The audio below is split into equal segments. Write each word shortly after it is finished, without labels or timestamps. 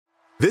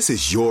This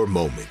is your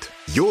moment,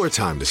 your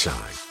time to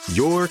shine,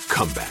 your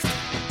comeback.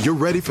 You're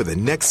ready for the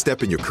next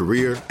step in your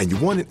career, and you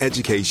want an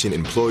education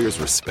employers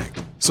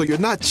respect. So you're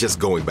not just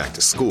going back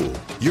to school,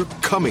 you're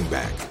coming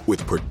back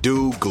with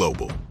Purdue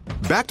Global.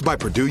 Backed by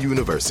Purdue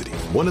University,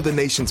 one of the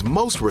nation's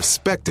most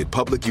respected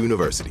public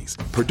universities,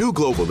 Purdue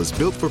Global is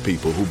built for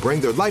people who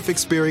bring their life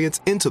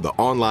experience into the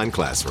online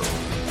classroom.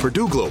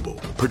 Purdue Global,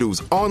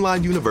 Purdue's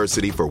online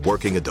university for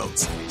working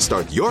adults.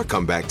 Start your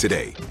comeback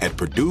today at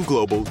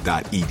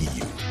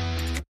purdueglobal.edu.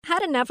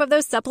 Had enough of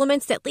those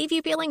supplements that leave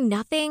you feeling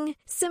nothing?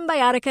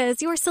 Symbiotica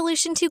is your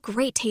solution to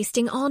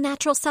great-tasting,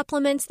 all-natural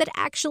supplements that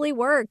actually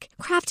work.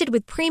 Crafted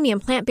with premium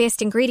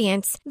plant-based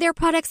ingredients, their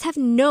products have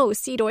no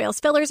seed oils,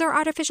 fillers, or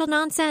artificial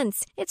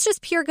nonsense. It's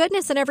just pure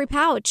goodness in every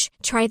pouch.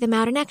 Try them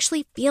out and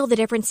actually feel the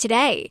difference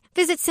today.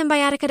 Visit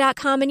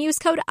Symbiotica.com and use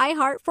code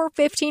IHEART for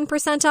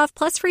 15% off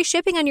plus free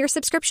shipping on your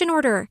subscription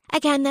order.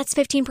 Again, that's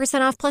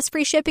 15% off plus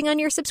free shipping on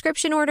your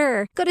subscription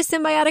order. Go to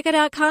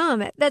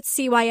Symbiotica.com. That's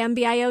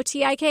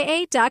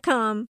CYMBIOTIKA.com.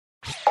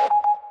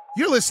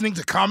 You're listening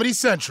to Comedy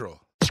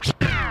Central.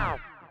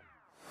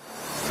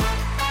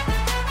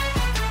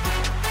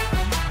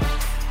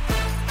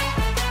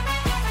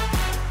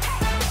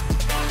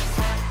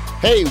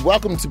 Hey,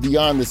 welcome to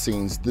Beyond the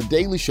Scenes, the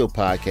Daily Show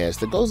podcast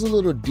that goes a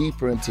little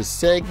deeper into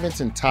segments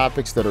and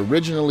topics that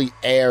originally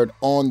aired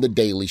on The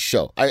Daily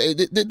Show.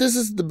 This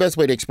is the best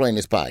way to explain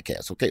this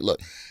podcast. Okay, look,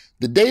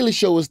 The Daily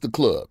Show is the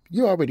club.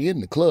 You're already in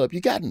the club.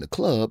 You got in the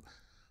club.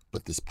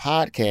 But this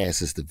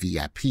podcast is the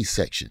VIP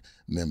section,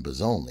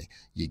 members only.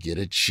 You get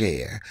a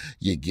chair,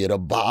 you get a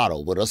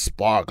bottle with a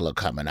sparkler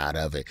coming out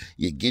of it.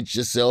 You get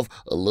yourself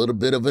a little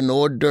bit of an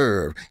hors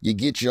d'oeuvre. You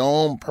get your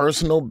own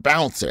personal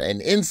bouncer.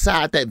 And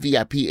inside that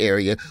VIP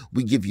area,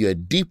 we give you a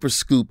deeper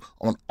scoop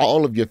on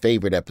all of your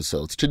favorite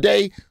episodes.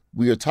 Today,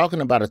 we are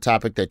talking about a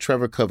topic that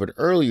Trevor covered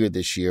earlier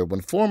this year when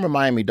former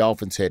Miami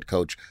Dolphins head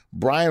coach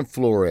Brian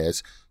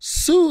Flores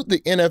sued the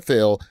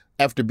NFL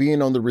after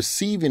being on the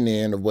receiving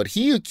end of what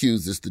he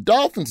accuses the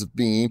Dolphins of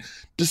being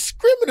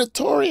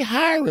discriminatory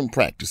hiring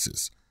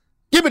practices.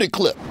 Give it a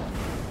clip.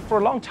 For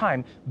a long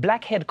time,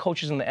 black head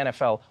coaches in the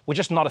NFL were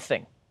just not a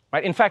thing,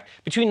 right? In fact,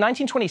 between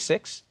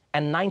 1926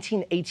 and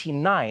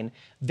 1989,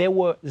 there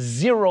were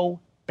 0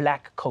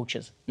 black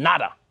coaches.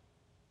 Nada.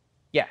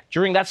 Yeah,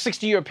 during that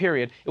 60-year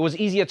period, it was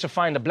easier to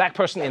find a black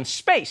person in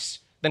space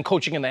than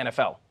coaching in the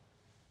NFL.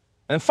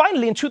 And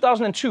finally, in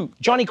 2002,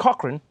 Johnny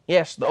Cochran,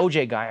 yes, the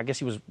OJ guy, I guess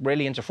he was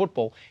really into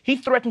football, he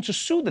threatened to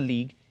sue the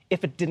league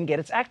if it didn't get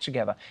its act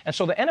together. And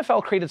so the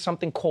NFL created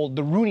something called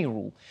the Rooney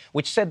Rule,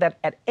 which said that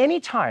at any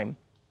time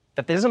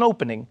that there's an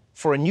opening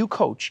for a new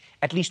coach,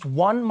 at least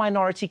one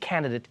minority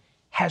candidate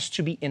has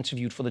to be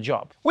interviewed for the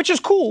job. Which is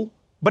cool,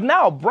 but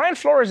now Brian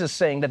Flores is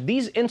saying that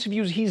these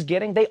interviews he's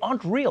getting, they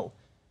aren't real.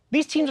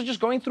 These teams are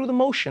just going through the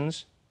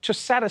motions to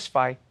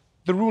satisfy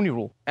the Rooney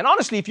Rule. And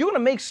honestly, if you're going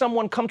to make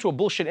someone come to a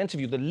bullshit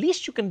interview, the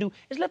least you can do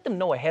is let them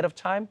know ahead of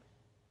time.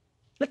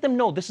 Let them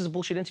know this is a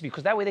bullshit interview,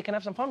 because that way they can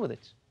have some fun with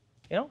it.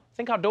 You know?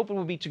 Think how dope it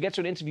would be to get to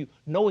an interview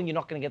knowing you're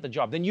not going to get the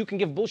job. Then you can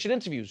give bullshit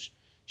interviews.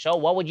 So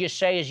what would you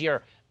say is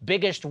your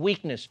biggest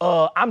weakness?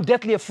 I'm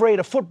deathly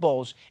afraid of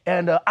footballs,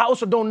 and I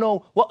also don't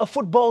know what a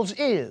footballs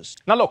is.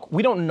 Now look,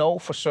 we don't know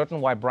for certain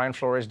why Brian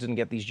Flores didn't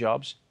get these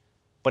jobs,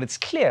 but it's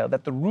clear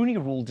that the Rooney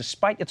Rule,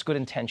 despite its good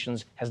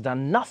intentions, has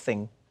done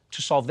nothing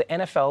to solve the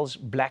NFL's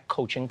black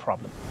coaching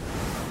problem.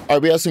 All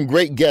right, we have some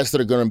great guests that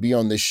are going to be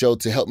on this show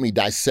to help me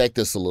dissect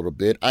this a little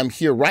bit. I'm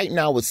here right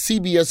now with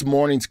CBS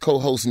Mornings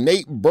co-host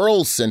Nate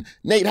Burleson.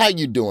 Nate, how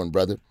you doing,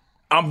 brother?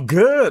 I'm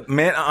good,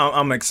 man.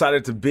 I'm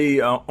excited to be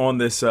on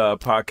this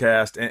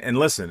podcast. And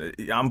listen,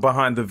 I'm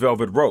behind the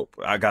velvet rope.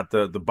 I got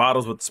the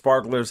bottles with the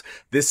sparklers.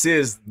 This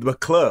is the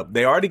club.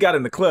 They already got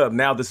in the club.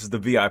 Now this is the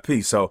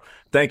VIP. So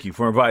thank you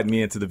for inviting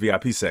me into the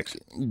VIP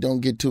section. Don't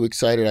get too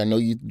excited. I know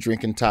you're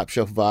drinking top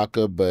shelf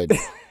vodka, but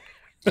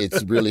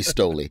it's really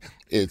Stoli.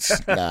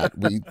 It's not.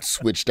 We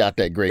switched out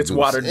that Grey Goose. It's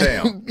watered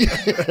down.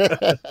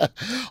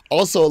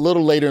 Also, a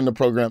little later in the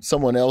program,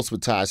 someone else with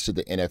ties to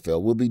the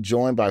NFL will be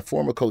joined by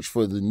former coach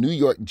for the New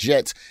York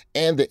Jets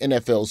and the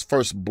NFL's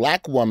first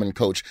black woman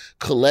coach,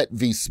 Collette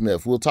V.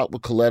 Smith. We'll talk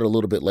with Collette a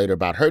little bit later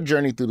about her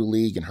journey through the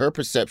league and her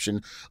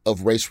perception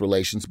of race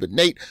relations. But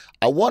Nate,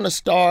 I want to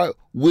start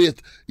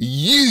with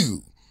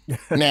you.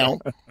 Now,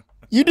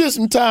 you did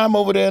some time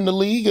over there in the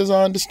league, as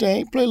I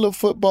understand. Played a little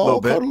football,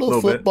 caught a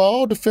little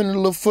football, defended a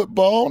little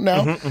football.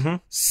 Now,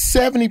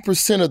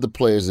 70% of the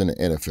players in the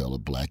NFL are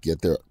black,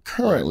 yet there are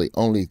currently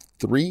only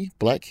 3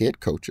 black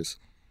head coaches.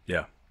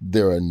 Yeah.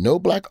 There are no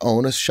black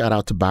owners. Shout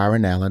out to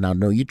Byron Allen. I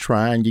know you're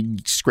trying. You're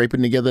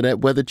scraping together that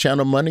Weather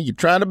Channel money. You're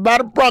trying to buy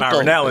the Broncos.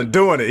 Byron Allen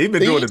doing it. He's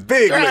been doing it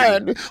big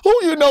lately. Who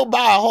you know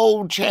buy a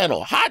whole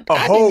channel? A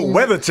whole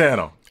Weather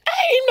Channel.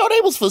 I didn't know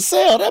they was for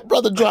sale. That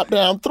brother dropped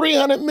down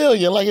 $300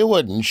 million like it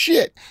wasn't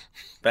shit.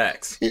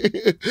 Facts.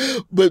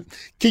 But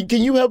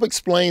can you help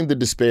explain the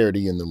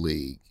disparity in the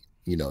league,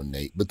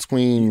 Nate,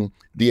 between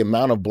the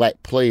amount of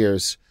black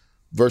players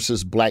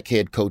versus black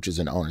head coaches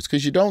and owners?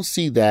 Because you don't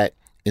see that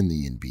in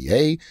the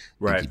NBA.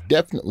 Right. You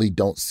definitely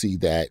don't see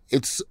that.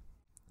 It's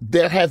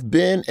there have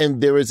been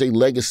and there is a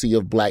legacy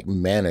of black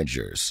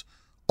managers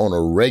on a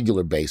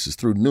regular basis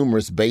through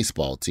numerous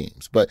baseball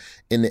teams. But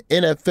in the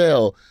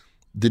NFL,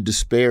 the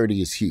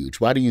disparity is huge.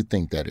 Why do you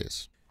think that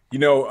is?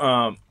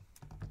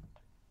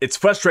 It's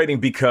frustrating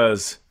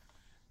because,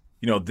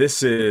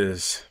 this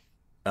is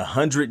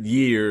 100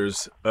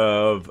 years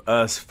of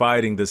us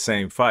fighting the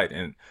same fight.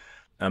 And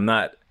I'm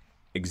not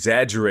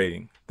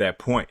exaggerating that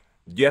point.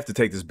 You have to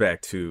take this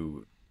back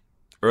to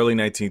early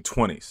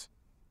 1920s.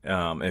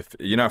 If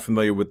you're not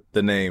familiar with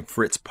the name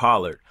Fritz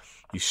Pollard,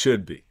 you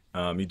should be.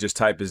 You just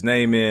type his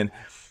name in,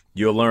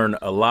 you'll learn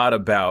a lot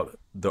about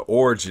the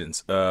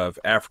origins of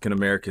African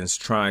Americans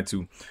trying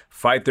to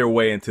fight their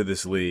way into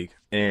this league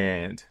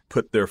and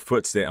put their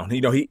foots down.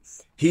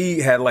 He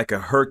had like a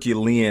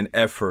Herculean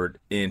effort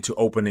into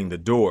opening the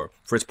door.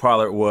 Fritz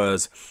Pollard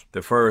was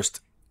the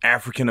first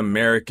African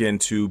American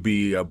to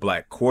be a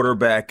black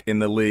quarterback in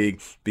the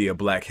league, be a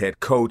black head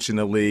coach in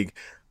the league.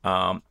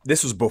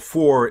 This was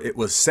before it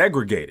was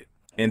segregated.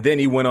 And then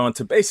he went on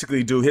to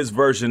basically do his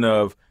version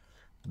of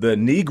the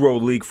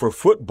Negro League for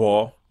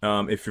football,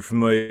 if you're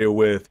familiar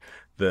with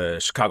the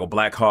Chicago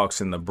Blackhawks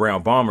and the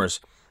Brown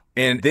Bombers.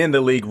 And then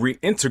the league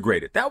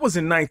reintegrated. That was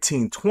in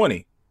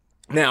 1920.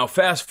 Now,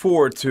 fast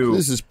forward to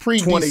this is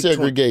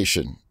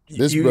pre-desegregation.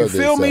 You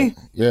feel me?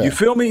 Yeah. You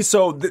feel me?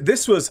 So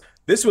this was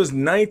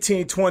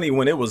 1920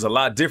 when it was a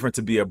lot different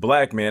to be a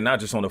black man,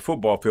 not just on the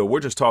football field. We're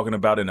just talking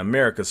about in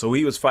America. So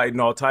he was fighting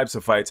all types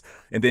of fights.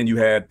 And then you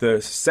had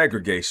the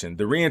segregation,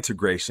 the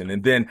reintegration,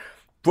 and then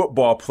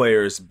football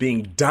players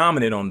being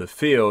dominant on the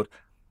field,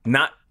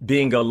 not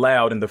being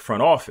allowed in the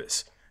front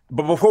office.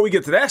 But before we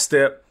get to that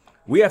step,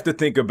 we have to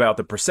think about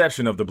the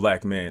perception of the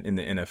black man in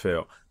the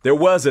NFL. There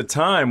was a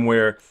time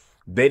where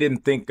they didn't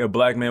think a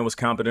black man was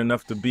competent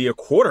enough to be a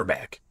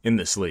quarterback in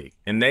this league.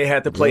 And they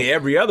had to play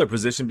every other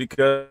position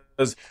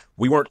because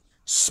we weren't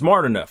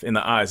smart enough in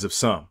the eyes of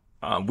some.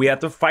 We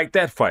had to fight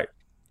that fight.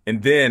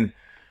 And then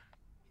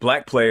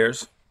black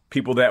players,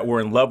 people that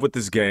were in love with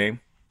this game,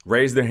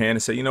 raised their hand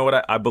and said, you know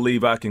what, I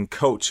believe I can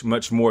coach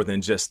much more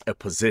than just a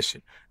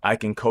position. I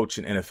can coach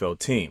an NFL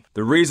team.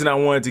 The reason I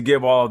wanted to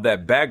give all of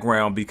that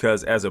background,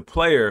 because as a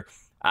player,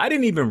 I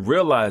didn't even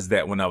realize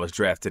that when I was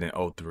drafted in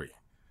 2003.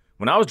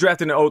 When I was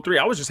drafted in 2003,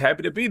 I was just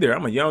happy to be there.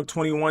 I'm a young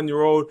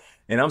 21-year-old,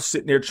 and I'm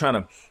sitting there trying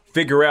to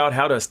figure out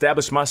how to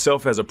establish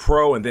myself as a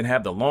pro and then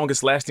have the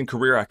longest lasting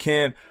career I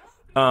can.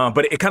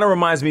 But it kind of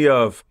reminds me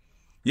of,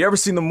 you ever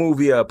seen the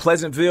movie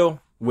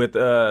Pleasantville with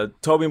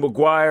Tobey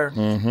Maguire?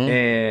 Mm-hmm.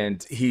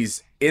 And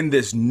he's in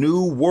this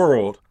new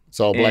world. It's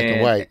all black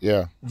and white,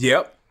 yeah.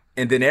 Yep.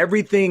 And then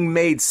everything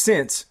made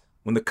sense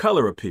when the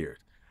color appeared.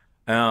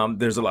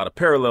 There's a lot of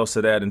parallels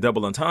to that and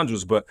double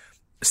entendres, but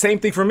same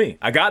thing for me.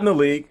 I got in the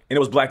league and it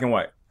was black and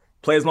white.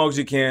 Play as long as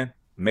you can,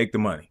 make the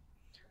money.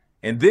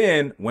 And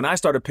then when I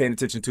started paying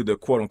attention to the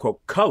quote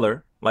unquote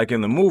color, like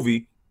in the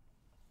movie,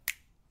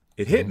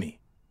 it hit me.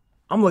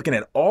 I'm looking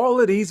at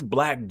all of these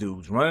black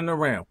dudes running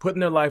around, putting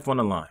their life on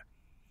the line.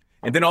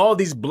 And then all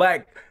these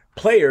black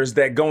players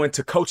that go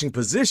into coaching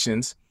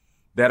positions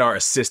that are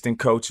assistant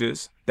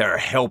coaches, that are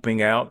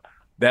helping out,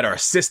 that are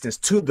assistants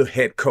to the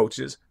head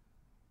coaches.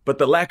 But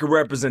the lack of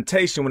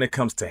representation when it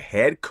comes to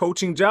head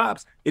coaching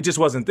jobs, it just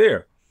wasn't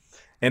there.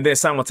 And then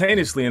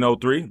simultaneously in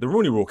 2003, the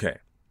Rooney Rule came.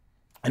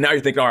 And now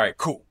you're thinking, all right,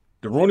 cool.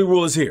 The Rooney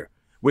Rule is here,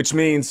 which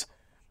means,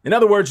 in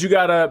other words, you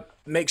got to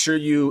make sure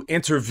you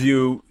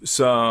interview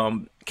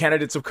some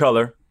candidates of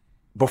color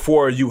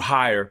before you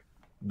hire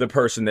the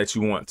person that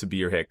you want to be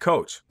your head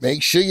coach.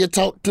 Make sure you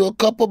talk to a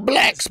couple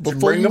blacks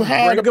before you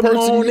hire the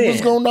person you was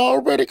going to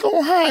already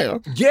go hire.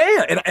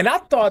 Yeah, and I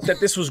thought that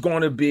this was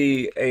going to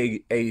be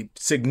a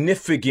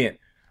significant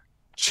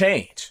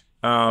change,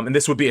 and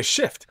this would be a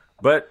shift,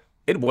 but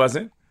it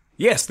wasn't.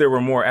 Yes, there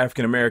were more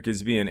African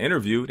Americans being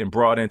interviewed and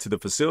brought into the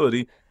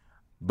facility,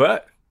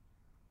 but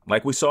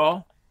like we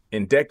saw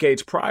in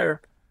decades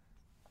prior,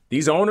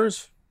 these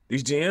owners,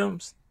 these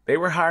GMs, they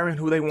were hiring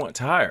who they want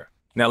to hire.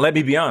 Now, let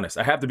me be honest.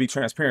 I have to be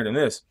transparent in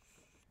this.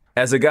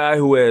 As a guy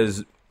who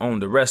has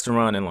owned a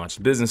restaurant and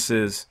launched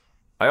businesses,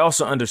 I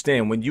also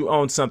understand when you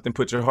own something,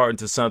 put your heart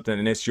into something,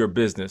 and it's your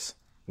business,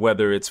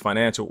 whether it's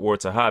financial or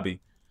it's a hobby,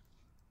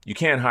 you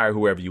can't hire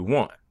whoever you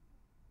want.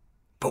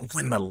 But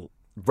when the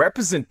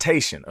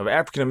representation of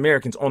African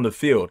Americans on the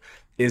field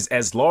is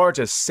as large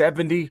as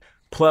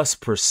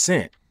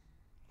 70+%,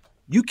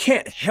 you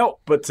can't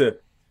help but to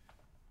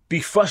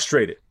be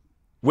frustrated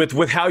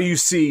with how you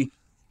see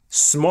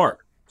smart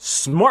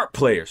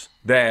players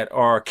that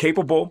are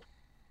capable,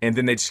 and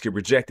then they just get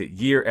rejected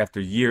year after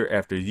year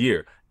after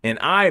year. And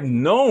I've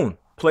known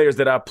players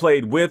that I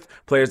played with,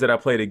 players that I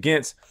played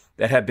against,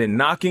 that have been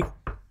knocking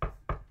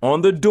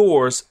on the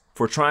doors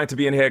for trying to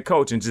be a head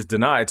coach and just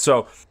denied.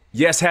 So,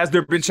 yes, has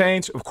there been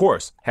change? Of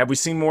course. Have we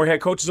seen more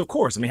head coaches? Of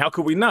course. I mean, how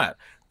could we not?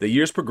 The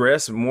years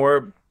progress,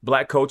 more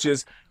black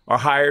coaches are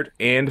hired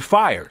and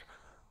fired.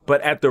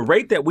 But at the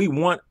rate that we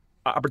want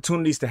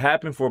opportunities to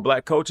happen for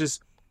black coaches,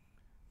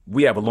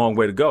 we have a long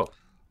way to go.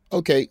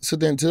 Okay, so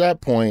then to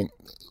that point,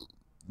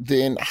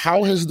 then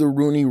how has the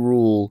Rooney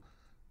Rule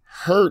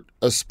hurt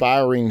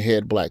aspiring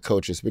head black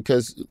coaches?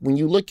 Because when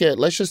you look at,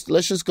 let's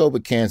just go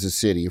with Kansas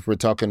City, if we're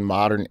talking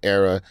modern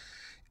era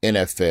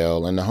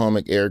NFL, and the home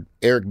of Eric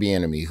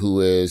Bieniemy, who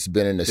has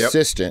been an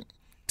assistant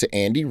to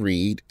Andy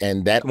Reid,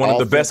 and that one of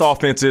the best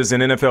offenses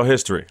in NFL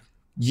history.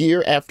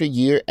 Year after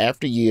year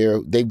after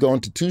year, they've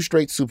gone to 2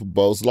 straight Super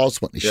Bowls,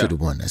 lost one. They should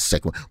have won that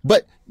second one.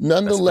 But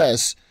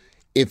nonetheless,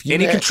 if you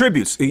he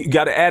contributes. You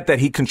got to add that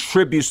he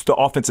contributes to the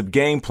offensive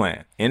game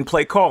plan in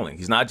play calling.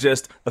 He's not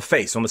just a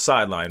face on the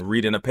sideline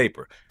reading a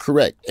paper.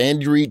 Correct.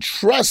 Andy Reid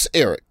trusts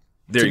Eric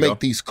to make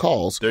these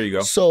calls. There you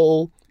go.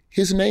 So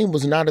his name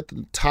was not at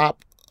the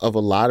top of a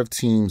lot of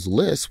teams'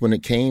 lists when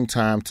it came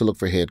time to look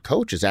for head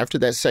coaches. After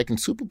that second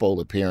Super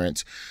Bowl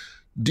appearance,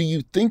 do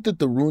you think that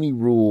the Rooney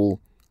Rule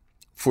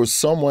for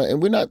someone,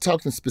 and we're not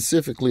talking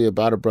specifically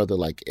about a brother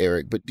like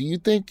Eric, but do you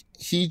think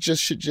he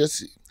should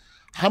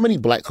how many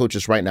black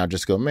coaches right now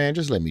just go, man,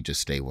 just let me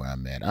just stay where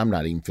I'm at. I'm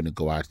not even finna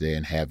go out there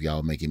and have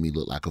y'all making me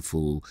look like a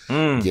fool,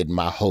 getting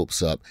my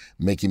hopes up,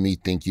 making me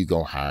think you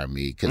gonna hire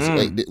me. Because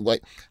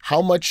like,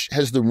 how much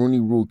has the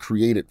Rooney Rule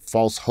created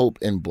false hope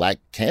in black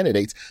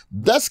candidates,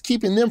 thus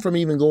keeping them from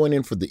even going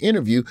in for the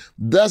interview,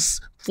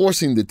 thus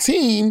forcing the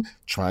team,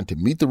 trying to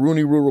meet the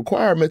Rooney Rule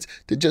requirements,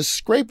 to just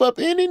scrape up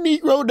any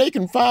Negro they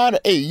can find.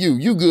 Hey,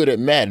 you good at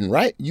Madden,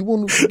 right? You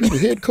want to be the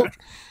head coach?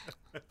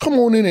 Come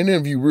on in and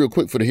interview real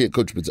quick for the head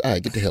coach. But all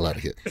right, get the hell out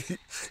of here.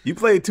 You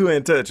played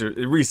 2-hand touch at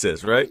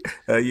recess, right?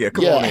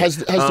 Come on. Has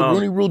the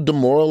Rooney Rule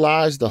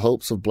demoralized the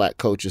hopes of black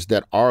coaches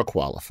that are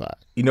qualified?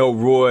 You know,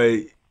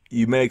 Roy,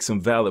 you make some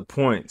valid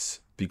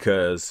points,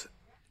 because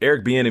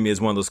Eric Bieniemy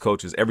is one of those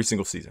coaches every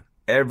single season,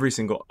 every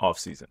single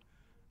offseason.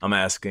 I'm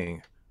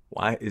asking,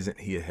 why isn't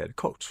he a head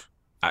coach?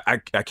 I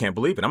can't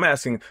believe it. I'm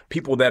asking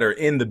people that are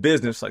in the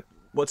business, like,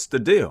 what's the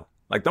deal?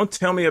 Like, don't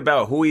tell me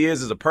about who he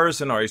is as a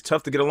person or he's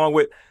tough to get along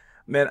with.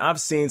 Man, I've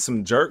seen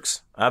some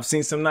jerks. I've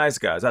seen some nice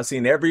guys. I've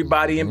seen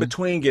everybody in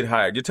between get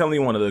hired. You're telling me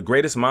one of the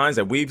greatest minds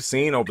that we've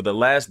seen over the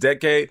last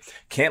decade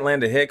can't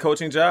land a head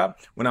coaching job,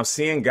 when I'm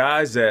seeing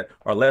guys that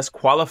are less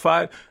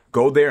qualified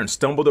go there and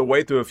stumble their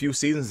way through a few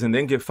seasons and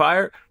then get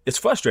fired? It's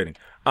frustrating.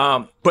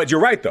 But you're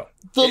right, though.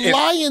 The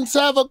Lions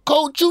have a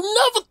coach you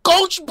never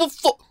coached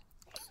before.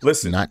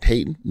 Listen. Not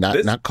hating,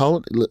 not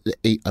calling.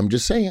 I'm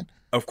just saying.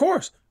 Of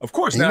course.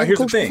 Now, here's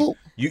the thing.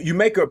 You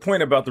make a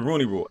point about the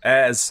Rooney Rule.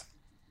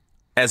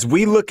 As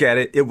we look at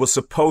it, it was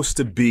supposed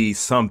to be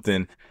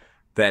something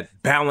that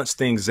balanced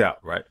things out,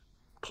 right?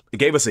 It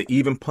gave us an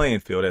even playing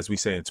field, as we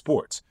say in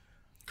sports.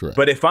 Correct.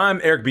 But if I'm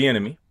Eric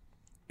Bieniemy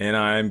and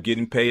I'm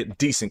getting paid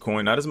decent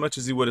coin, not as much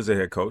as he would as a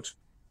head coach,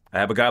 I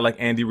have a guy like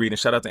Andy Reid, and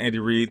shout out to Andy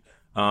Reid,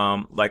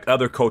 like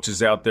other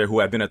coaches out there who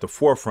have been at the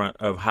forefront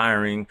of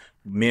hiring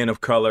men of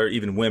color,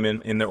 even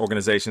women in their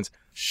organizations.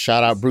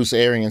 Shout out Bruce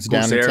Arians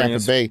down in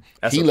Tampa Bay.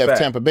 He left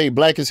Tampa Bay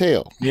black as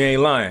hell. You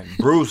ain't lying.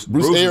 Bruce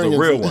Arians is a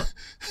real one.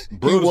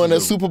 He won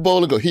that Super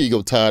Bowl and go, here you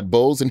go, Todd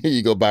Bowles, and here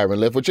you go, Byron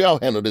Leftwich. Y'all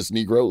handle this,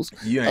 Negroes.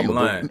 You ain't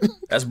lying.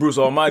 That's Bruce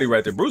Almighty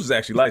right there. Bruce is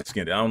actually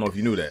light-skinned. I don't know if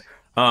you knew that.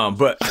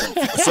 But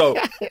so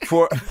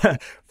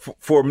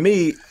for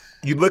me,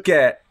 you look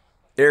at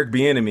Eric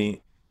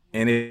Bieniemy,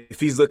 and if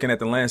he's looking at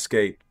the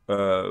landscape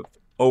of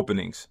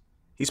openings,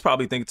 he's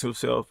probably thinking to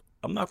himself,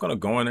 I'm not going to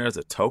go in there as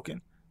a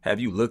token, have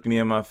you look me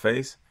in my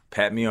face,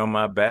 pat me on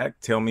my back,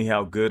 tell me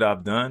how good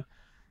I've done,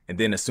 and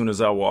then as soon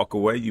as I walk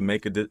away, you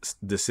make a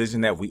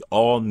decision that we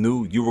all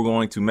knew you were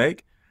going to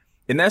make.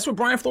 And that's what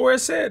Brian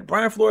Flores said.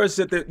 Brian Flores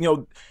said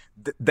that,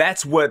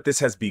 that's what this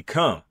has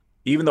become.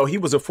 Even though he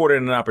was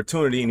afforded an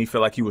opportunity and he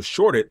felt like he was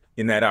shorted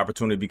in that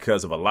opportunity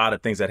because of a lot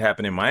of things that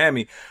happened in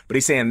Miami, but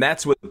he's saying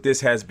that's what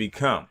this has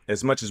become.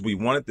 As much as we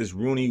wanted this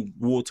Rooney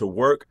Rule to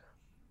work,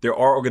 there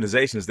are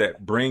organizations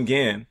that bring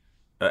in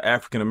an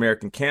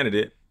African-American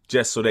candidate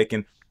just so they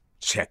can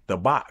check the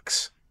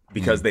box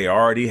because they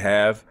already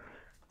have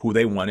who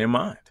they want in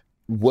mind.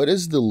 What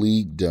has the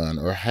league done,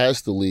 or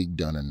has the league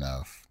done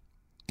enough,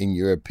 in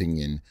your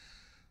opinion,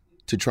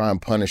 to try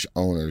and punish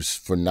owners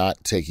for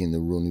not taking the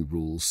Rooney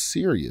Rule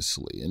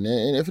seriously? And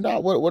if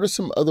not, what are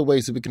some other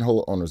ways that we can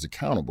hold owners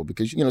accountable?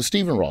 Because,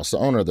 Stephen Ross, the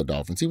owner of the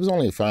Dolphins, he was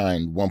only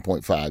fined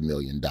 $1.5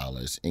 million.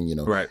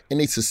 And, right. And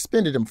they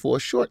suspended him for a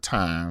short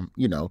time,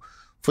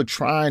 for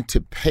trying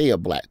to pay a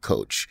black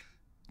coach,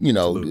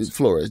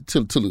 Flores,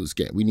 to lose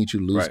games. We need you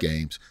to lose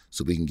games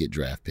so we can get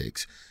draft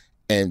picks.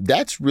 And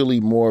that's really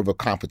more of a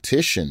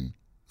competition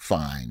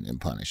fine and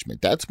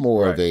punishment. That's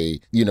more of a,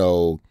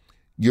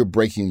 you're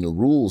breaking the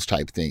rules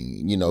type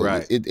thing.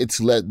 It's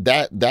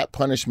that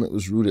punishment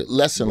was rooted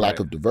less in lack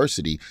of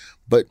diversity.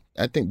 But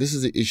I think this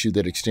is an issue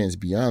that extends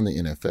beyond the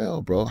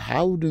NFL, bro.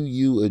 How do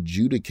you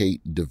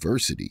adjudicate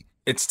diversity?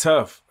 It's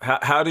tough.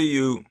 How do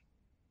you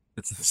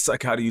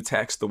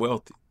tax the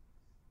wealthy?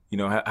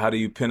 How do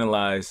you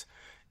penalize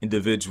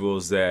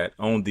individuals that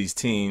own these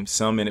teams,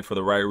 some in it for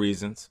the right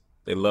reasons?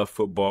 They love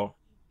football.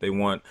 They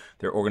want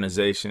their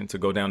organization to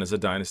go down as a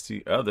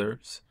dynasty.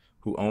 Others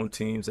who own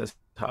teams as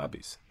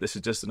hobbies. This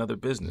is just another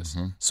business.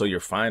 Mm-hmm. So you're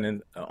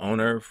fining an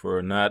owner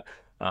for not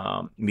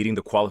meeting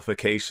the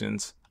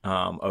qualifications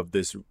of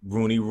this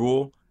Rooney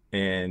Rule,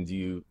 and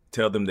you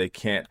tell them they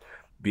can't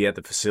be at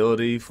the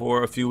facility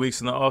for a few weeks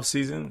in the off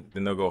season.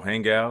 Then they'll go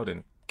hang out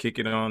and kick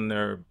it on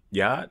their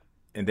yacht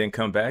and then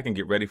come back and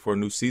get ready for a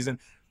new season.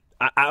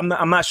 I'm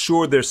not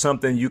sure there's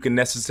something you can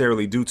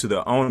necessarily do to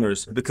the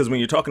owners, because when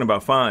you're talking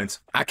about fines,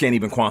 I can't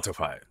even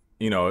quantify it.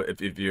 You know,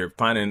 if you're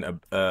fining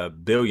a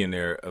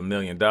billionaire $1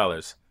 million,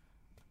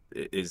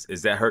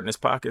 is that hurting his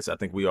pockets? I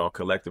think we all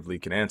collectively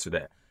can answer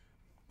that.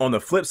 On the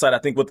flip side, I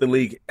think what the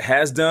league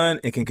has done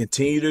and can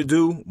continue to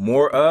do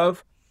more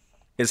of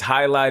is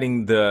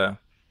highlighting the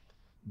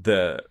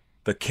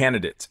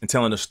candidates and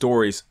telling the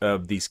stories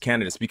of these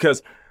candidates.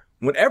 Because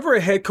whenever a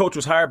head coach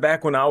was hired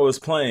back when I was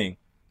playing,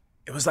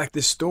 it was like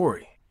this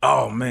story.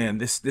 Oh, man,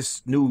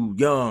 this new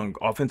young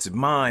offensive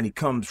mind, he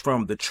comes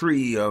from the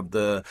tree of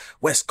the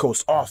West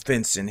Coast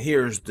offense, and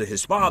here's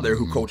his father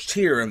who coached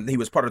here, and he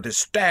was part of this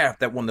staff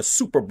that won the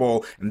Super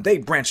Bowl, and they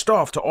branched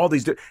off to all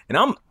these.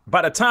 And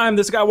by the time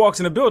this guy walks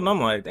in the building,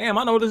 I'm like, damn,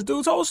 I know this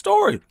dude's whole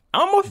story.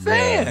 I'm a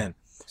fan. Yeah.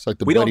 It's like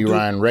the Buddy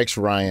Ryan, Rex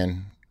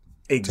Ryan.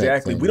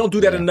 Exactly. We don't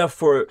do that enough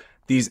for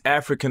these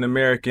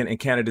African-American and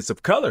candidates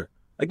of color.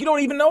 Like, you don't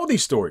even know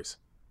these stories.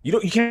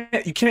 You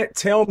can't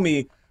tell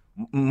me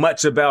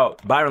much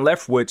about Byron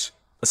Leftwich,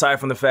 aside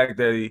from the fact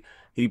that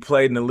he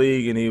played in the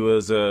league and he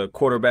was a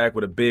quarterback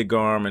with a big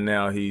arm, and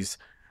now he's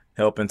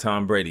helping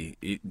Tom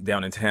Brady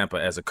down in Tampa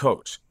as a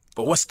coach.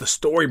 But what's the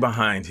story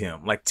behind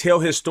him? Like,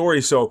 tell his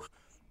story. So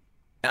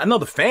I know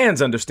the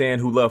fans understand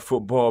who love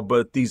football,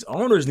 but these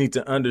owners need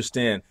to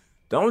understand,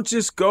 don't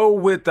just go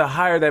with the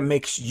hire that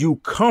makes you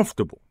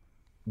comfortable.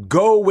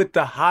 Go with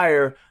the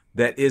hire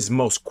that is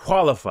most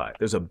qualified.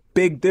 There's a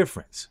big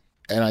difference.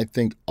 And I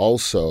think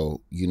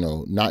also,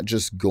 not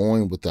just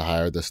going with the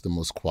hire that's the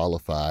most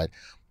qualified,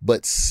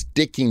 but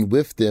sticking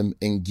with them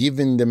and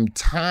giving them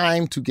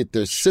time to get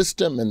their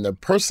system and their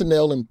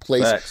personnel in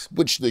place, Facts.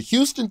 Which the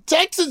Houston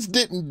Texans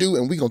didn't do.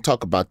 And we're going to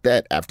talk about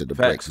that after the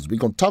break. We're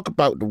going to talk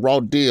about the raw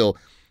deal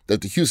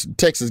that the Houston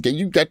Texans get.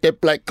 You got that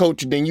black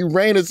coach, and then you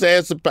ran his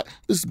ass about.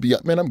 This is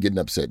beyond, man, I'm getting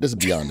upset. This is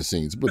behind the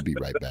scenes. We'll be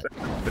right back.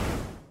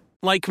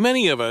 Like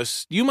many of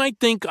us, you might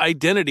think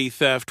identity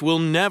theft will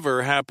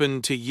never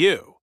happen to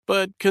you.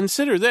 But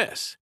consider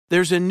this.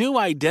 There's a new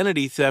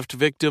identity theft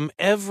victim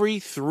every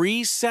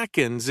 3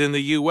 seconds in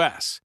the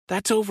U.S.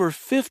 That's over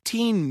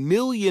 15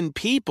 million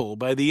people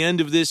by the end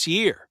of this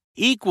year,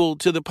 equal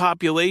to the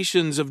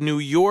populations of New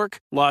York,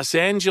 Los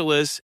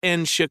Angeles,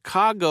 and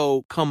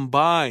Chicago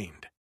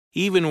combined.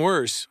 Even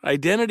worse,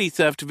 identity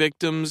theft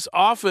victims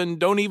often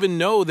don't even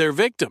know they're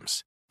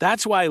victims.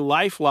 That's why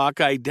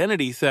LifeLock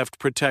Identity Theft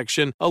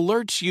Protection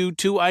alerts you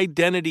to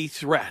identity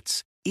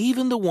threats,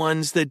 even the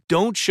ones that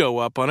don't show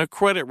up on a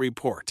credit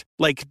report,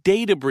 like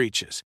data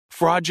breaches,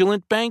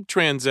 fraudulent bank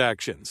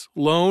transactions,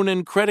 loan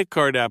and credit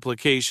card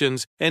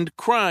applications, and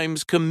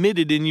crimes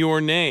committed in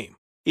your name.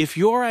 If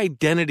your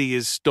identity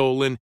is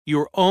stolen,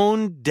 your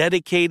own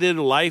dedicated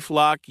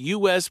LifeLock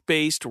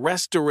U.S.-based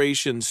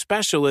restoration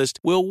specialist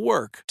will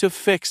work to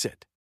fix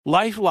it.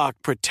 LifeLock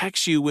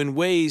protects you in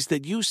ways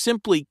that you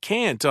simply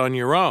can't on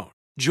your own.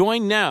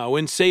 Join now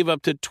and save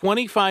up to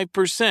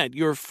 25%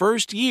 your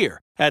first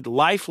year at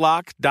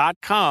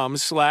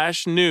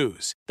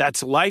LifeLock.com/news.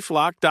 That's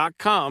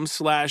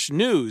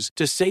LifeLock.com/news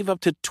to save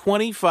up to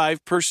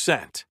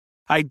 25%.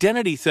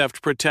 Identity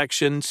theft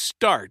protection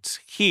starts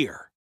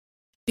here.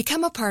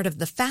 Become a part of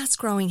the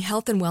fast-growing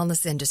health and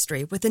wellness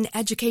industry with an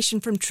education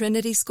from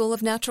Trinity School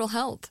of Natural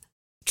Health.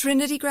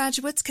 Trinity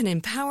graduates can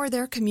empower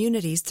their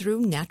communities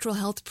through natural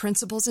health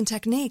principles and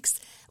techniques,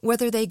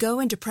 whether they go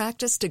into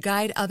practice to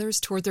guide others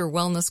toward their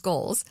wellness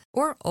goals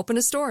or open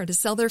a store to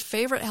sell their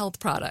favorite health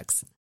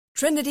products.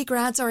 Trinity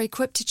grads are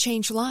equipped to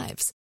change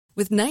lives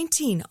with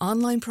 19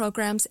 online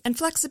programs and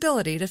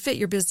flexibility to fit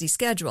your busy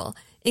schedule,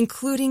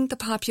 including the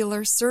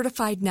popular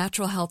Certified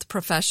Natural Health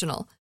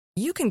Professional.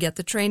 You can get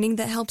the training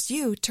that helps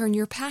you turn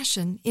your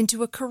passion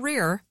into a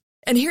career.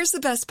 And here's the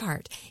best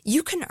part.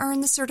 You can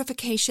earn the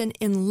certification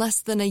in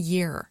less than a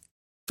year.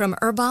 From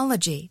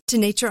herbology to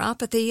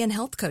naturopathy and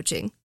health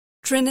coaching,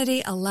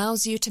 Trinity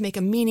allows you to make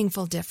a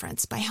meaningful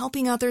difference by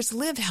helping others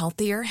live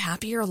healthier,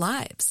 happier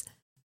lives.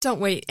 Don't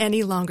wait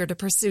any longer to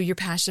pursue your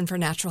passion for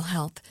natural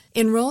health.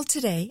 Enroll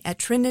today at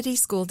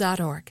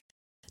trinityschool.org.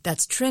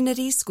 That's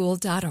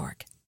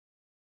trinityschool.org.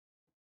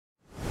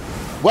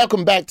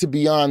 Welcome back to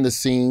Beyond the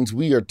Scenes.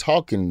 We are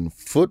talking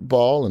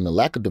football and the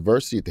lack of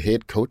diversity at the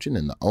head coaching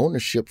and the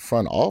ownership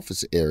front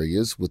office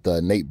areas with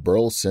Nate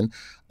Burleson.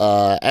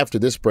 After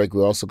this break,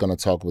 we're also going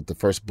to talk with the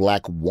first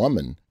black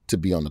woman to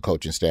be on the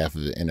coaching staff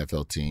of the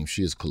NFL team.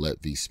 She is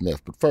Colette V.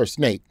 Smith. But first,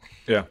 Nate,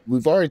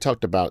 we've already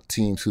talked about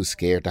teams who are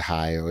scared to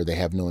hire or they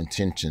have no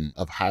intention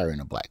of hiring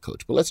a black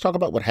coach. But let's talk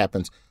about what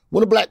happens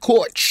when a black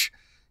coach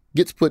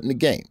gets put in the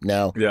game.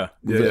 Now,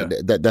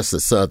 that's the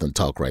Southern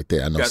talk right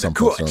there. I know some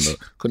folks don't know.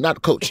 Not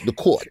the coach, the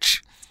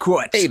coach.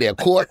 Coach. Hey there,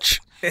 coach.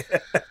 The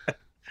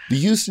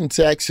Houston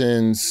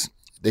Texans,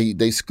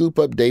 they scoop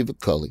up David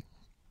Culley.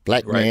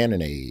 Black man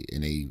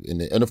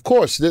and of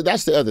course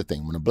that's the other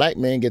thing. When a black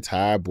man gets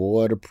hired,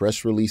 boy, the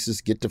press releases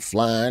get to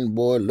flying.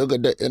 Boy, look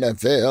at the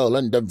NFL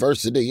and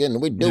diversity,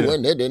 and we're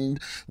doing it, and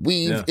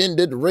we've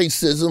ended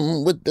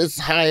racism with this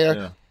hire.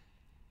 Yeah.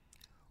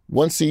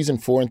 One season,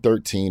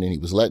 4-13, and he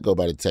was let go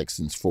by the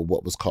Texans for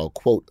what was called,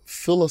 quote,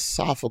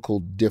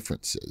 philosophical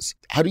differences.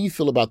 How do you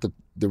feel about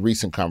the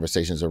recent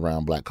conversations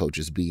around black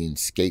coaches being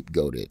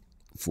scapegoated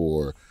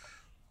for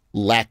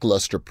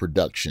lackluster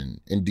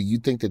production? And do you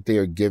think that they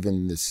are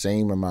given the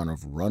same amount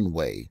of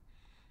runway?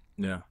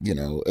 Yeah. You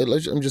know,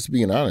 I'm just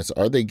being honest.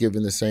 Are they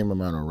given the same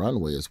amount of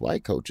runway as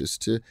white coaches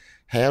to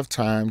have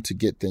time to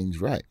get things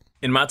right?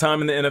 In my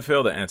time in the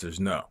NFL, the answer is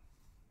no.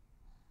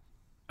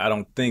 I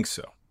don't think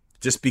so.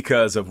 Just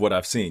because of what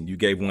I've seen. You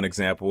gave one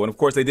example. And, of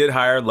course, they did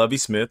hire Lovie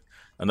Smith,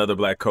 another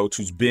black coach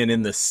who's been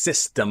in the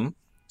system.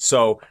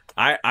 So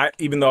I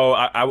even though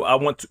I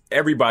want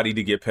everybody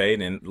to get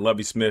paid, and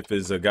Lovie Smith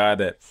is a guy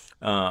that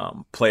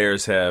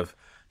players have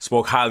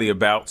spoke highly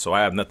about, so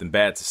I have nothing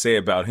bad to say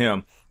about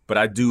him. But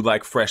I do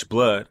like fresh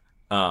blood.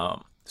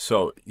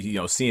 So, you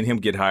know, seeing him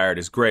get hired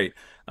is great.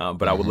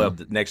 But I would love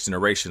the next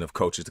generation of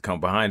coaches to come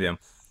behind him.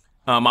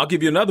 I'll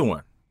give you another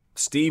one.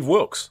 Steve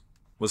Wilkes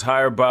was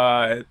hired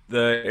by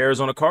the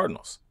Arizona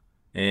Cardinals,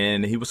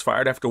 and he was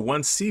fired after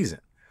one season.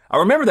 I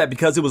remember that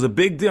because it was a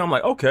big deal. I'm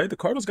like, okay, the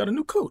Cardinals got a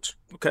new coach.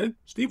 Okay,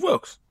 Steve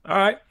Wilkes. All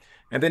right.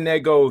 And then they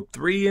go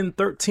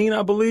 3-13,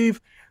 I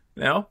believe.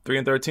 Now,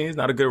 3-13 is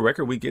not a good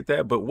record. We get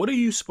that. But what are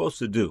you supposed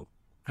to do?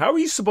 How are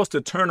you supposed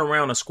to turn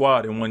around a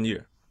squad in 1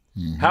 year?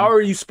 How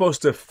are you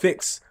supposed to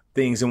fix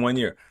things in 1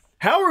 year?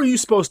 How are you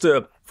supposed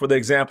to, for the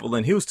example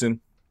in Houston,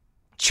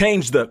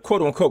 change the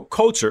quote-unquote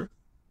culture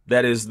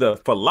that is the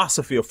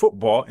philosophy of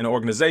football in an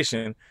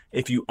organization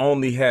if you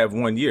only have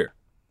 1 year?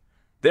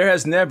 There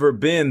has never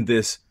been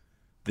this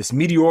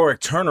meteoric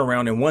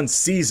turnaround in one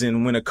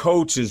season when a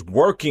coach is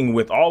working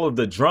with all of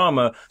the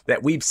drama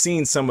that we've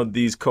seen some of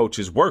these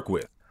coaches work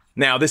with.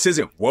 Now, this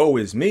isn't woe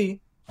is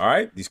me, all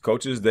right? These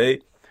coaches, they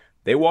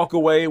walk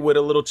away with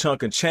a little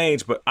chunk of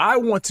change, but I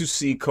want to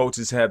see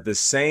coaches have the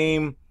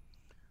same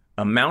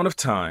amount of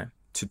time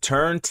to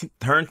turn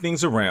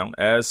things around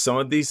as some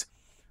of these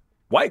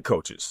white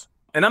coaches.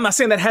 And I'm not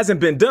saying that hasn't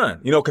been done,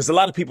 you know, because a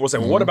lot of people will say,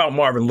 well, what about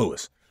Marvin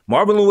Lewis?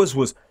 Marvin Lewis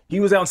was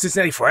out in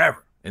Cincinnati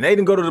forever, and they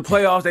didn't go to the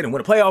playoffs. They didn't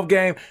win a playoff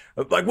game.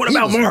 Like, what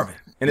about Marvin?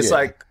 And it's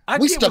like, I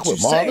get what you're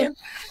saying.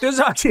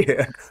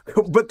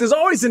 But there's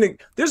always an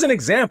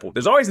example.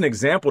 There's always an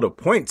example to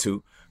point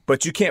to,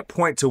 but you can't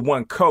point to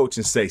one coach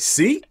and say,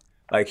 see,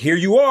 like, here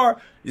you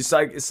are. It's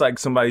like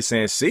somebody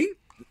saying, see,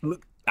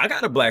 look, I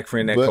got a black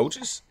friend that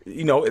coaches.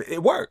 You know,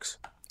 it works.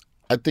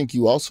 I think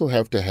you also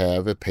have to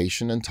have a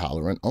patient and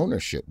tolerant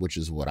ownership, which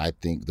is what I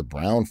think the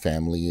Brown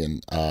family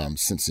in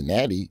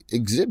Cincinnati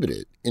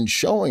exhibited in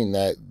showing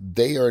that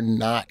they are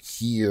not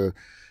here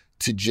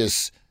to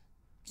just,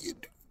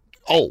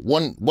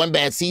 one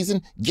bad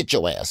season, get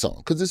your ass on.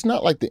 Because it's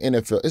not like the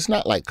NFL. It's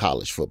not like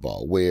college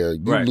football where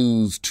you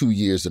lose 2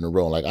 years in a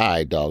row. Like, all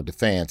right, dog, the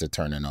fans are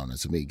turning on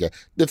us. The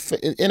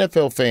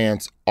NFL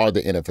fans are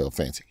the NFL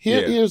fans.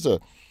 Here's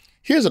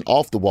an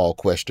off-the-wall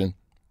question.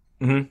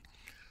 Mm-hmm.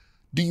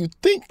 Do you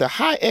think the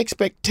high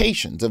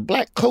expectations of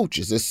black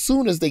coaches as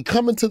soon as they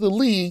come into the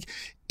league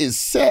is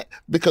set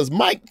because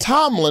Mike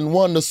Tomlin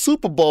won the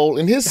Super Bowl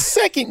in his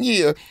second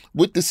year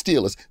with the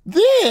Steelers?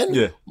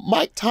 Then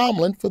Mike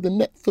Tomlin for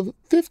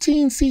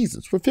 15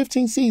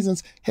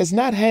 seasons has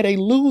not had a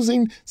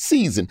losing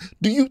season.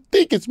 Do you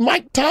think it's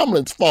Mike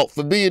Tomlin's fault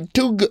for being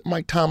too good?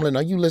 Mike Tomlin,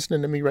 are you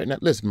listening to me right now?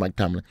 Listen, Mike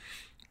Tomlin,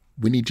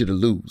 we need you to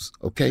lose,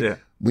 okay? Yeah.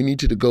 We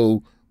need you to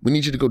go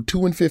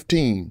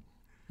 2-15.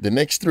 The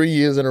next 3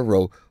 years in a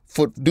row.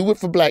 Do it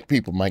for black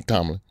people, Mike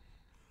Tomlin.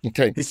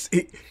 Okay. He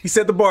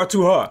set the bar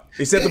too hard.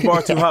 He set the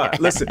bar too high.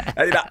 Listen,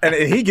 and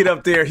he get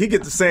up there, he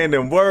get to saying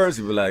them words.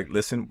 He be like,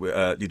 listen,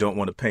 you don't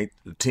want to paint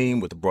the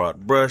team with a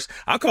broad brush.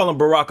 I call him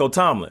Barack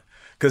O'Tomlin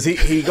because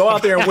he go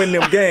out there and win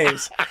them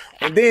games.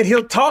 And then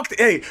he'll talk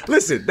hey,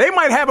 listen, they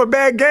might have a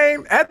bad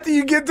game. After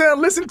you get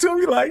done, listen to him,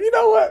 you're like, you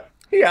know what?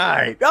 He all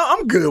right.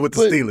 I'm good with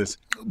the Steelers.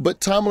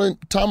 But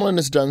Tomlin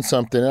has done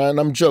something, and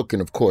I'm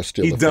joking, of course,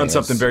 Steelers He's done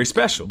something very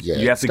special. Yeah,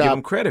 you have to give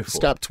him credit for it.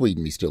 Stop tweeting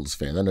me, Steelers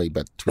fans. I know you're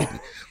about to tweet me.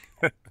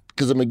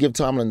 Because I'm going to give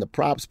Tomlin the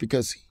props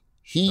because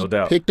he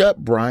picked up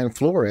Brian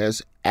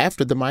Flores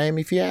after the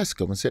Miami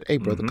fiasco and said, hey,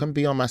 brother, come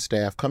be on my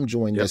staff. Come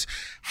join this.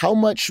 How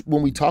much,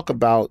 when we talk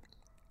about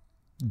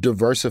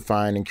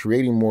diversifying and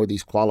creating more of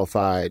these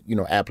qualified,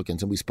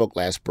 applicants, and we spoke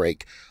last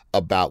break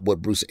about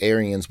what Bruce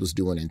Arians was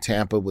doing in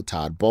Tampa with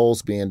Todd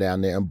Bowles being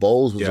down there, and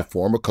Bowles was a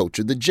former coach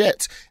of the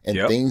Jets, and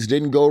things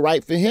didn't go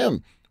right for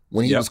him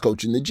when he was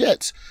coaching the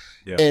Jets.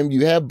 And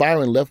you have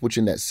Byron Leftwich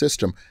in that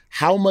system.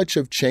 How much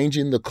of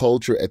changing the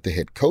culture at the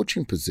head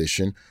coaching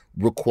position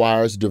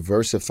requires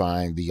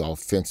diversifying the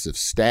offensive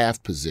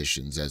staff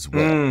positions as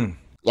well?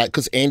 Like,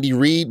 because Andy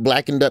Reid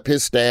blackened up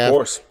his staff. Of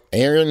course.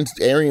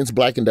 Arians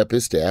blackened up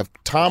his staff.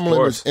 Tomlin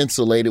was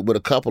insulated with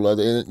a couple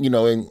other,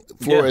 and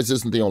Flores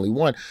isn't the only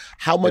one.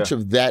 How much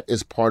of that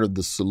is part of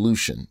the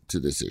solution to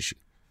this issue?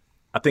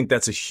 I think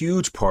that's a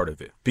huge part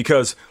of it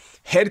because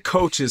head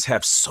coaches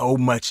have so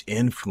much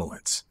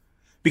influence.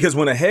 Because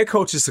when a head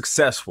coach is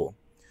successful,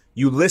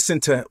 you listen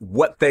to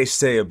what they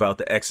say about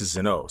the X's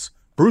and O's.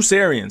 Bruce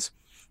Arians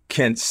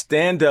can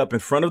stand up in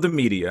front of the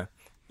media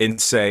and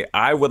say,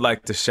 I would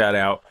like to shout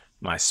out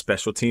my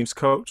special teams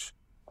coach,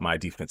 my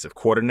defensive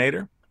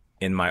coordinator,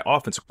 and my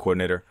offensive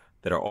coordinator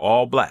that are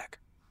all black.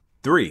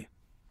 3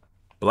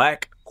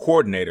 black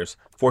coordinators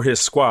for his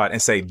squad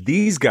and say,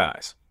 these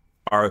guys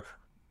are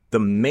the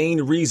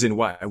main reason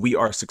why we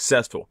are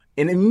successful.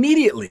 And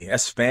immediately,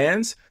 as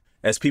fans,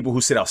 as people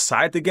who sit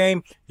outside the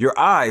game, your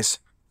eyes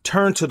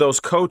turn to those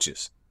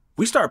coaches.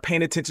 We start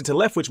paying attention to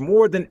Leftwich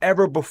more than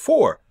ever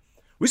before.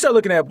 We start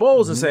looking at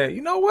Bowles and saying,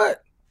 you know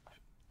what?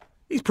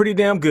 He's pretty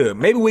damn good.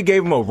 Maybe we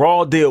gave him a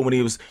raw deal when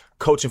he was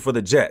coaching for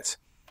the Jets.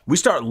 We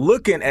start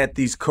looking at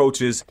these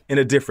coaches in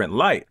a different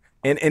light.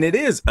 And it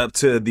is up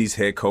to these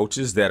head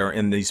coaches that are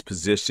in these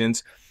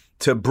positions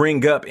to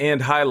bring up and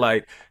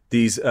highlight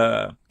these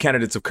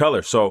candidates of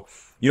color. So,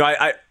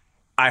 I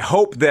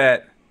hope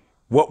that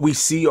what we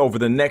see over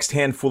the next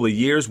handful of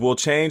years will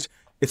change.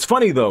 It's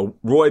funny, though,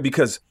 Roy,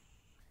 because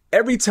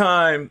every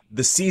time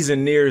the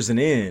season nears an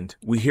end,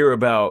 we hear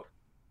about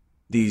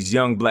these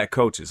young black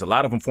coaches, a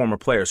lot of them former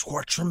players who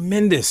are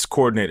tremendous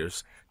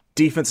coordinators,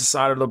 defensive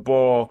side of the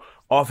ball,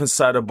 offensive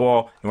side of the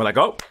ball. And we're like,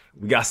 oh,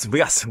 we got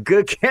some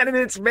good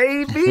candidates,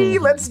 baby.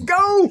 Let's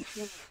go.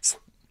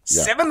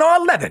 7 or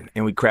 11.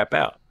 And we crap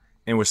out.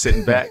 And we're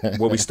sitting back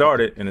where we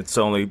started, and it's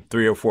only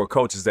 3 or 4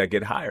 coaches that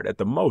get hired at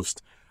the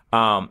most.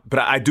 But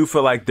I do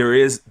feel like there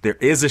is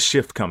a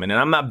shift coming. And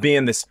I'm not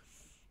being this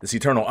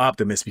eternal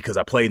optimist because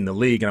I played in the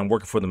league and I'm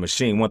working for the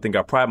machine. One thing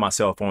I pride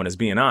myself on is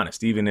being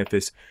honest, even if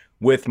it's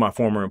with my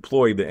former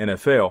employee, the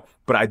NFL.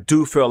 But I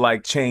do feel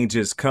like change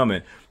is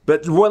coming.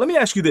 But, Roy, let me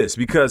ask you this,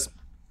 because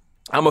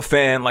I'm a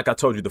fan, like I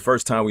told you the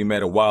first time we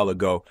met a while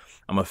ago,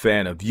 I'm a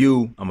fan of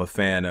you. I'm a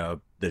fan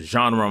of the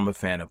genre. I'm a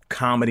fan of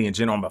comedy in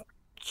general. I'm a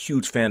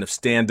huge fan of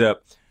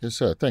stand-up. Yes,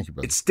 sir. Thank you,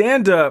 brother. It's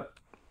stand-up,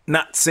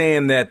 not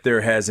saying that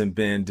there hasn't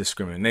been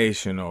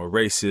discrimination or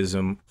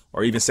racism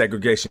or even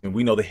segregation.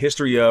 We know the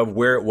history of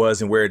where it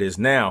was and where it is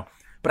now.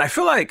 But I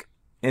feel like,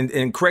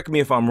 and correct me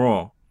if I'm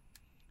wrong,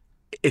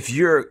 if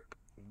you're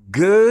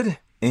good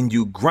and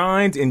you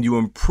grind and you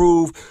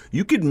improve,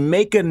 you could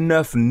make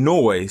enough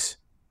noise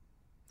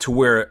to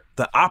where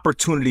the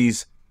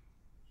opportunities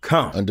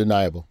come.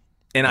 Undeniable.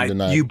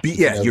 And you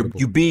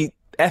be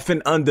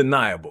effing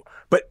undeniable.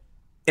 But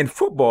in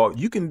football,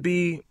 you can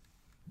be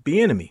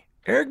enemy.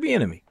 Eric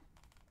Bieniemy.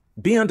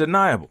 Be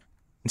undeniable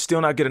and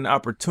still not get an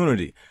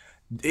opportunity.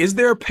 Is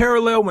there a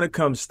parallel when it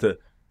comes to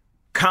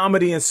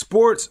comedy and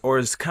sports, or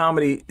is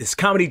comedy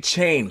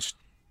changed?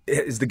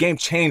 Is the game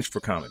changed for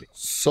comedy?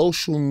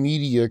 Social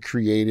media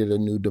created a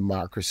new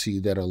democracy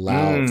that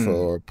allowed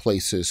for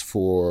places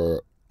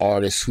for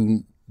artists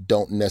who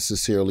don't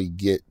necessarily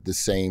get the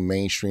same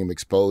mainstream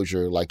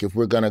exposure. Like if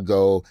we're going to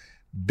go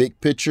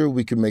big picture,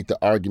 we can make the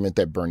argument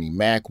that Bernie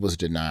Mac was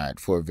denied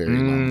for a very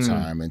long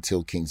time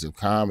until Kings of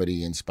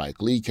Comedy and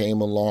Spike Lee came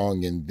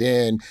along. And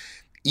then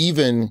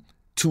even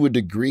to a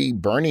degree,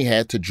 Bernie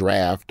had to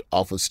draft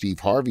off of Steve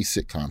Harvey's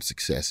sitcom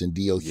success and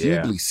D.L.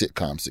 Hughley's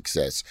sitcom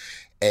success,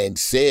 and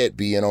said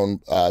being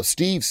on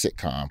Steve's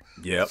sitcom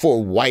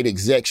for white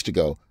execs to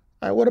go,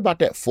 all right, what about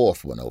that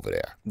fourth one over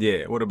there?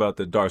 Yeah, what about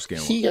the dark skin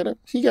one?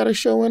 He got a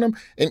show in him.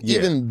 And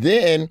even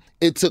then,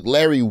 it took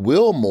Larry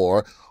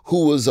Wilmore,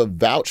 who was a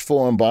vouched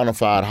for and bona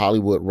fide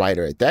Hollywood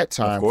writer at that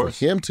time, for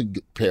him to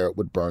pair it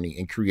with Bernie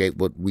and create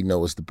what we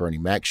know as the Bernie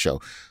Mac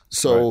show.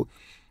 So,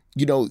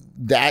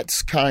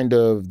 that's kind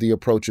of the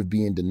approach of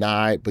being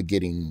denied, but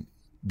getting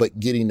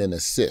an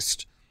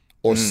assist,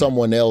 or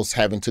someone else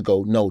having to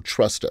go, no,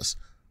 trust us.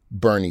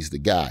 Bernie's the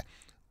guy.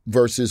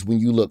 Versus when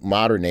you look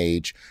modern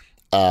age,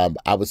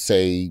 I would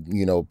say,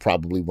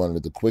 probably one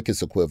of the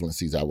quickest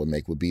equivalencies I would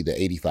make would be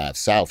the 85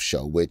 South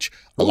show, which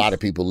a lot of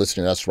people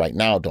listening to us right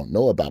now don't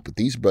know about. But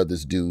these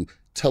brothers do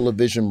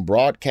television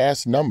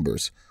broadcast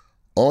numbers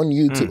on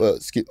YouTube,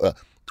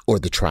 or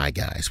the Try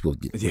Guys.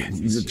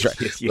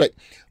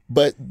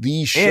 But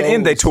these shows,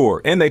 and they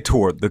tour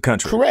the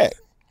country.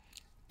 Correct.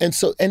 And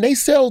they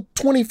sell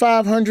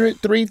 2,500,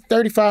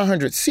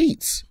 3,500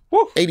 seats.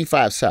 Woo.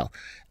 85 South.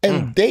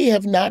 And they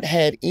have not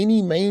had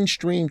any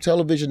mainstream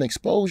television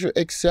exposure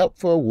except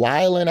for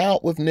Wildin'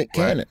 Out with Nick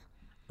Cannon.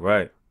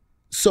 Right.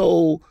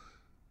 So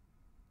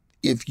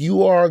if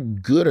you are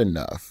good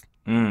enough,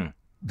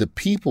 the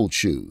people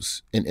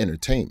choose in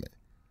entertainment.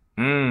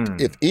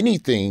 If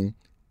anything,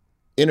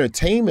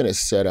 entertainment is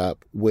set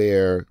up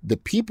where the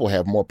people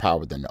have more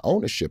power than the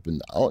ownership.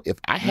 And if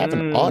I have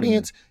an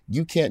audience,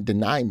 you can't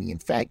deny me. In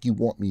fact, you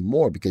want me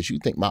more because you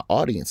think my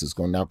audience is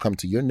going to now come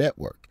to your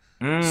network.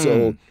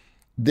 So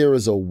there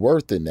is a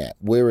worth in that.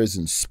 Whereas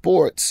in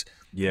sports,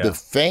 the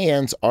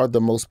fans are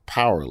the most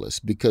powerless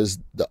because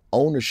the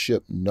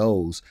ownership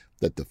knows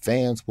that the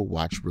fans will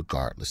watch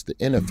regardless. The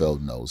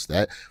NFL knows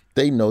that.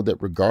 They know that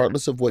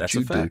regardless of what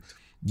you do,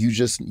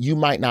 you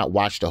might not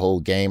watch the whole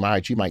game. All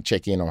right, you might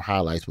check in on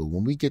highlights, but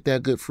when we get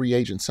that good free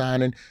agent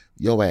signing,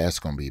 your ass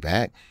gonna be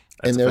back.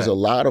 And there's a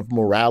lot of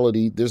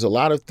morality. There's a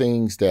lot of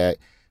things that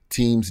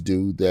teams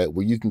do that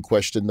where you can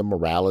question the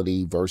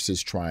morality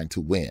versus trying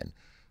to win,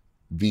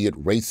 be it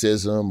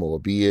racism or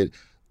be it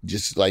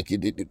just like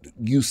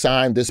you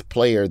signed this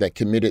player that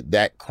committed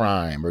that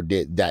crime or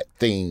did that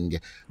thing.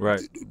 Right.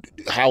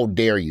 How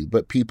dare you?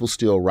 But people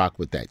still rock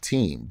with that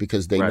team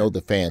because they know the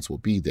fans will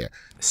be there.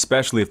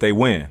 Especially if they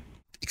win.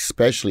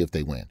 Especially if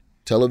they win.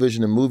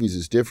 Television and movies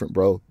is different,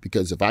 bro,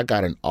 because if I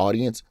got an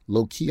audience,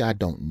 low key, I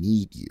don't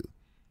need you.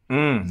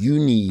 You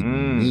need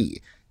me.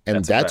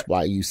 And that's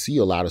why you see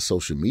a lot of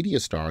social media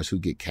stars who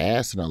get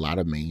cast in a lot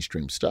of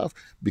mainstream stuff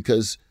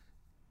because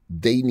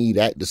they need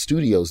the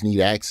studios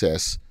need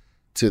access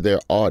to their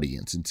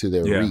audience and to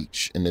their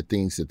reach and the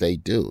things that they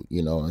do,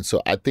 you know? And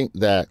so I think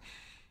that,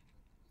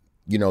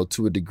 you know,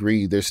 to a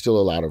degree, there's still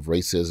a lot of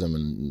racism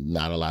and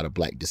not a lot of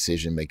black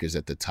decision makers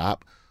at the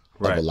top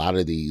of a lot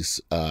of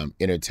these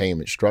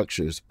entertainment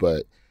structures.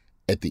 But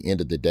at the end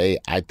of the day,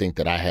 I think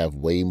that I have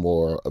way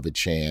more of a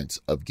chance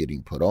of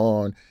getting put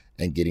on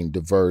and getting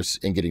diverse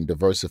and getting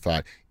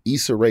diversified.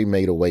 Issa Rae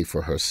made a way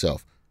for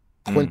herself.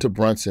 Quinta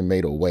Brunson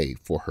made a way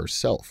for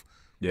herself.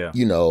 Yeah.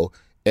 You know,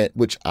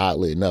 which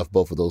oddly enough,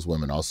 both of those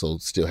women also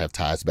still have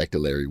ties back to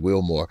Larry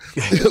Wilmore.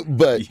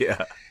 But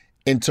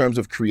in terms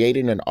of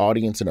creating an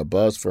audience and a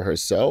buzz for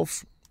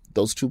herself,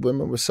 those two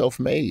women were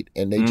self-made.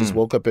 And they just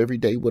woke up every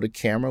day with a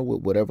camera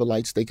with whatever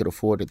lights they could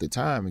afford at the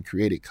time and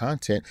created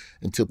content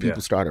until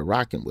people started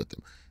rocking with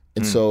them.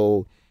 And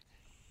so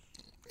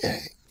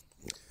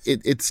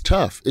it's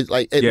tough. It's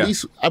like, at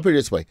least, I'll put it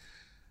this way.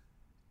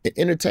 An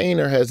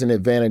entertainer has an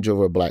advantage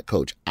over a black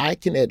coach. I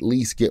can at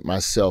least get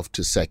myself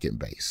to second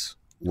base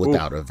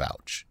without a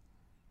vouch.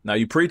 Now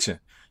you preaching.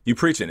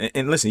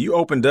 And listen, you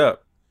opened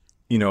up,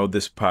 you know,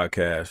 this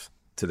podcast,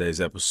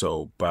 today's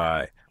episode,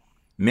 by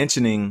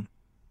mentioning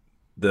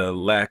the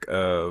lack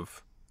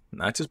of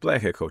not just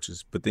black head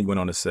coaches, but then you went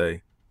on to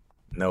say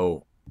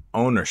no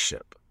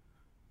ownership.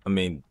 I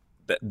mean,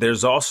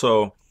 there's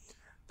also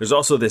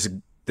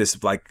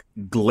this like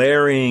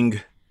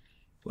glaring,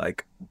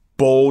 like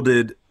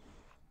bolded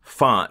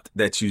font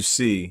that you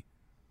see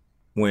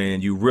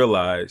when you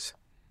realize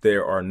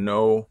there are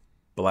no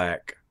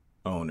black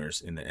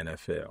owners in the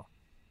NFL,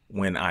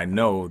 when I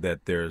know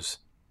that there's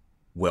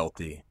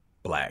wealthy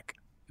black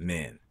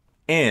men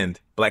and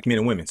black men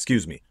and women,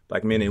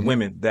 black men and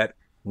women that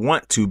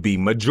want to be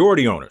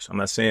majority owners. I'm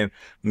not saying,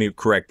 let me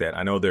correct that.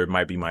 I know there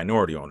might be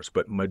minority owners,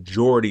 but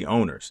majority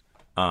owners.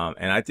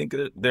 And I think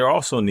that there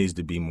also needs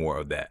to be more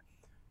of that.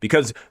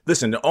 Because,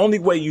 listen, the only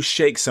way you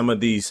shake some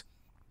of these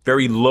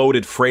very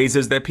loaded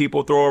phrases that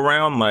people throw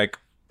around, like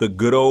the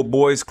good old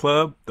boys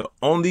club, the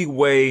only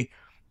way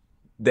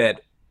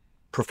that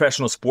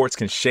professional sports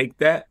can shake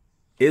that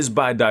is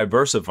by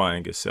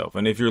diversifying itself.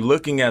 And if you're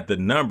looking at the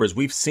numbers,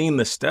 we've seen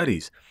the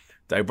studies.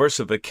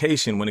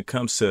 Diversification when it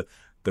comes to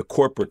the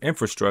corporate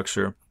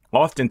infrastructure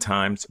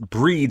oftentimes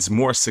breeds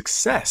more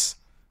success.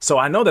 So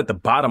I know that the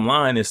bottom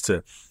line is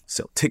to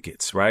sell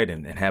tickets, right?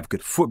 And have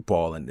good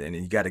football. And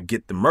you got to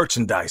get the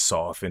merchandise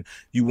off. And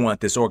you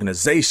want this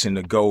organization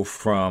to go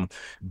from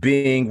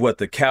being what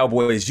the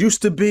Cowboys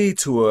used to be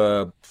to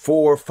a $4,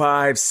 $5,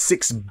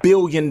 $6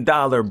 billion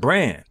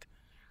brand.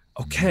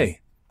 Okay,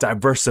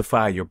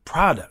 diversify your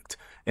product.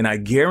 And I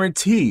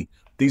guarantee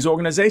these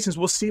organizations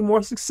will see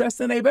more success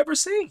than they've ever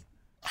seen.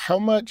 How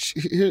much,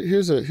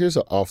 here's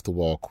a off the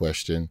wall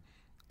question.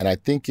 And I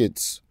think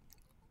it's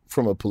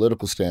from a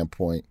political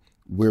standpoint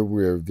where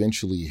we're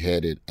eventually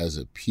headed as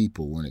a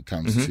people when it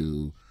comes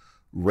to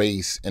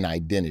race and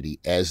identity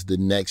as the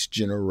next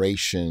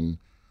generation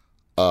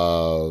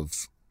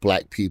of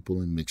black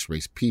people and mixed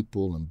race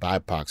people and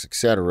BIPOCs, et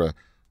cetera,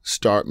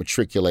 start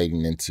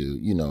matriculating into,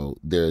 you know,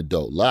 their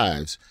adult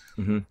lives.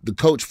 The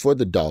coach for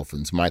the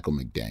Dolphins, Michael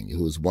McDaniel,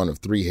 who is one of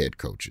 3 head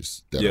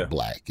coaches that are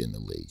black in the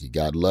league. You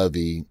got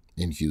Lovey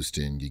in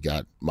Houston. You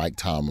got Mike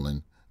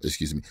Tomlin.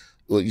 Excuse me.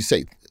 Well, you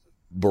say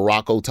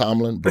Barack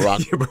O'Tomlin?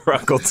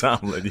 Barack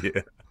O'Tomlin,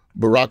 yeah.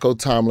 Barack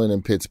O'Tomlin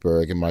in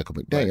Pittsburgh and Michael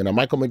McDaniel. Right. Now,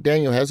 Michael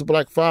McDaniel has a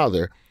black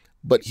father,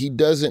 but he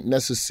doesn't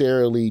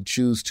necessarily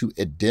choose to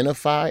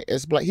identify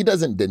as black. He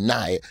doesn't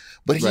deny it,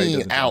 but he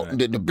ain't out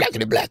the black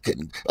and the black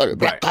and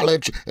black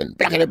college and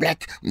black and the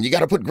black. And you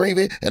got to put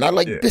gravy and I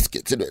like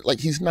biscuits in it. Like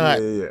he's not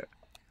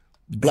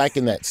black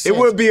in that sense. It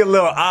would be a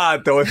little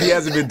odd though if he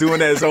hasn't been doing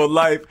that his whole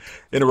life.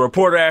 And a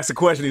reporter asks a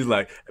question, he's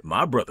like,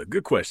 "My brother,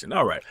 good question.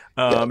 All right."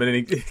 And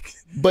then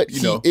but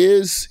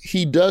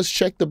he does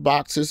check the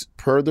boxes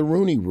per the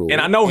Rooney Rule.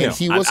 And I know him.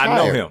 He was I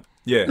know him.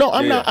 Yeah. No,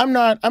 I'm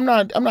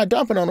not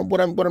dumping on him.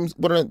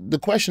 The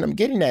question I'm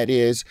getting at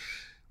is,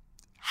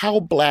 how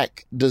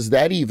black does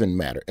that even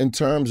matter in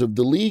terms of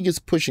the league is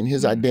pushing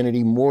his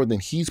identity more than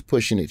he's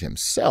pushing it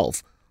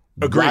himself?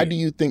 Agreed. Why do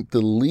you think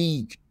the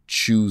league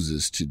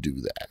chooses to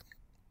do that?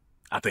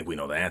 I think we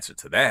know the answer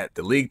to that.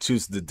 The league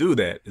chooses to do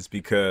that is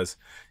because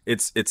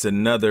it's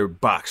another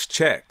box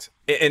checked.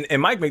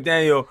 And Mike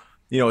McDaniel,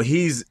 you know,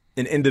 he's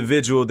an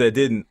individual that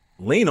didn't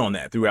lean on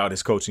that throughout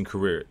his coaching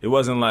career. It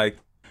wasn't like,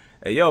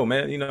 "Hey, yo,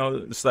 man, you know,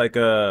 it's like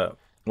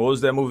what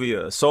was that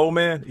movie? Soul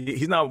Man.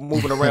 He's not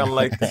moving around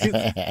like he's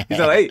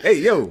not like,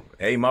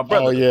 hey, my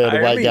brother. Oh yeah, the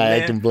white guy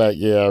man. acting black.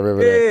 Yeah, I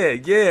remember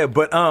that. Yeah.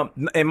 But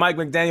and Mike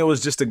McDaniel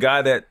is just a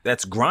guy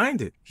that's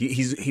grinded.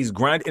 He's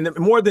grinded, and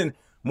more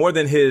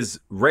than his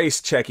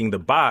race checking the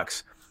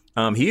box.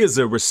 He is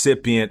a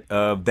recipient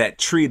of that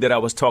tree that I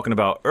was talking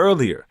about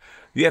earlier.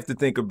 You have to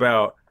think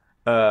about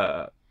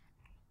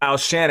Al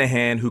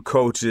Shanahan, who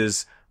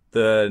coaches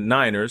the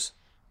Niners,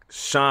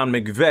 Sean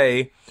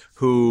McVay,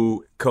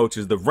 who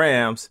coaches the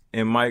Rams,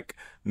 and Mike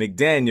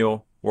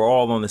McDaniel were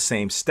all on the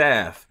same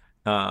staff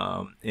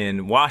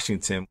in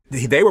Washington.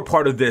 They were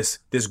part of this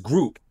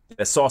group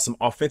that saw some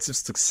offensive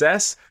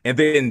success, and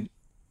then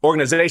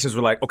organizations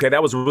were like, okay,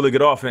 that was a really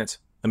good offense.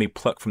 Let me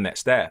pluck from that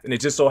staff. And it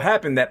just so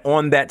happened that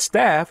on that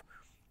staff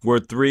were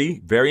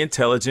 3 very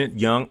intelligent,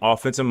 young,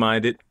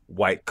 offensive-minded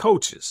white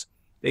coaches.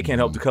 They can't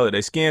help the color of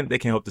their skin. They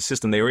can't help the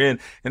system they were in.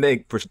 And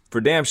they, for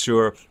damn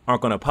sure,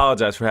 aren't going to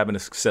apologize for having a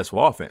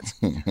successful offense.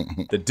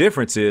 The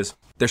difference is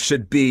there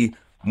should be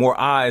more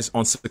eyes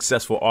on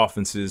successful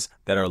offenses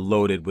that are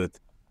loaded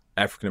with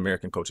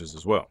African-American coaches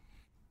as well.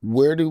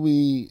 Where do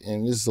we,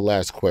 and this is the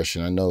last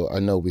question, I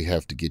know we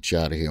have to get you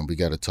out of here and we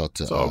got to talk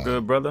to It's all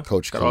good, brother.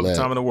 Coach Got all the Collette.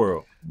 time in the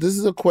world. This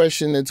is a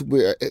question that's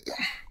weird.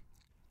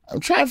 I'm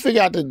trying to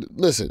figure out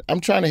I'm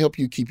trying to help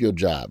you keep your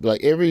job.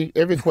 Like every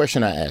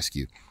question I ask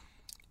you,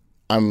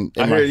 I'm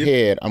in my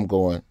head, I'm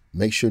going,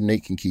 make sure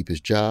Nate can keep his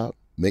job,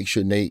 make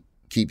sure Nate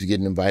keeps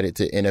getting invited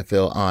to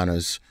NFL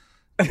honors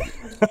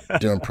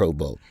during Pro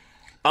Bowl.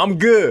 I'm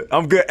good.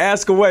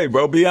 Ask away,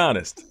 bro. Be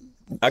honest.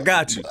 I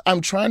got you. I'm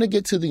trying to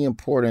get to the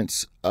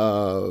importance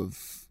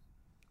of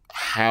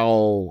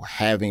how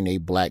having a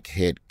black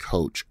head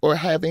coach or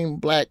having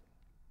black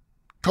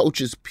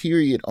coaches,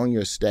 period, on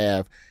your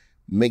staff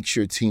makes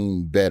your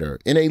team better.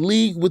 In a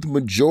league with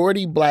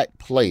majority black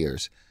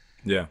players,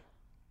 yeah.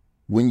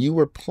 When you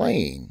were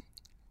playing,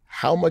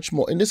 how much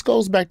more, and this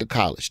goes back to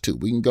college too.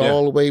 We can go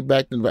all the way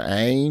back to,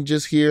 I ain't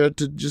just here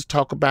to just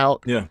talk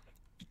about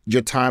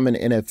your time in the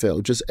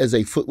NFL, just as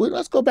a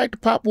let's go back to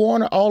Pop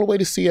Warner all the way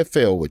to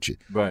CFL with you.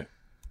 Right.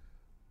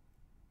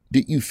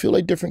 Did you feel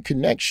a different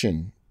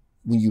connection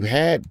when you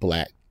had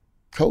black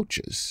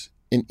coaches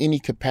in any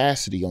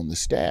capacity on the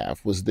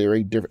staff? Was there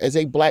a different, as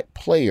a black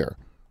player,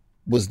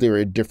 was there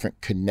a different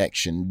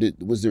connection?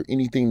 Was there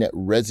anything that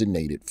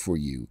resonated for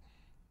you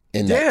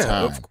in that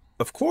time?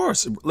 Of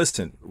course.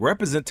 Listen,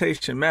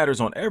 representation matters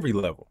on every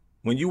level.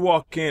 When you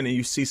walk in and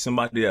you see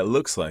somebody that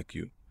looks like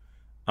you,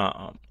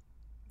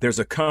 there's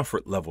a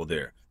comfort level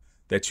there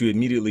that you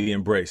immediately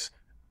embrace.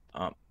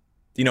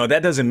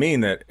 That doesn't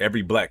mean that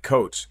every black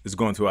coach is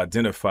going to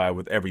identify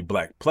with every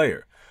black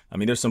player. I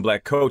mean, there's some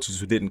black coaches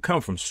who didn't come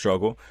from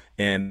struggle,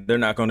 and they're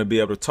not going to be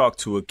able to talk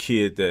to a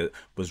kid that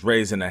was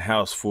raised in a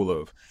house full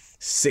of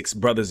 6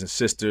 brothers and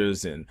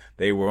sisters and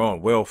they were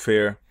on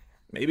welfare.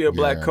 Maybe a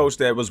black coach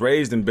that was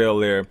raised in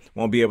Bel Air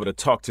won't be able to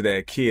talk to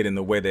that kid in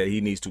the way that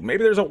he needs to.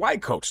 Maybe there's a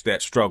white coach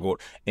that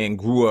struggled and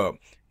grew up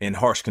in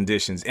harsh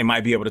conditions and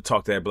might be able to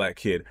talk to that black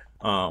kid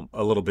a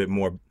little bit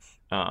more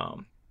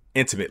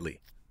intimately.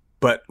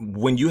 But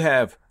when you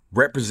have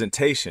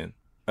representation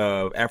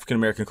of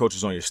African-American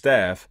coaches on your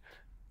staff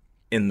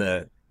in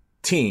the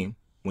team,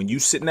 when you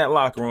sit in that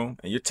locker room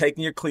and you're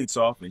taking your cleats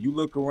off and you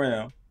look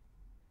around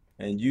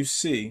and you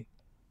see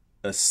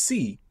a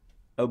sea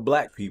of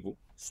black people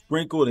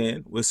sprinkled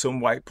in with some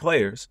white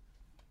players,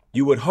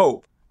 you would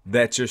hope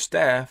that your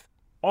staff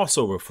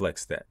also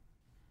reflects that.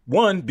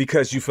 One,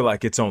 because you feel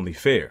like it's only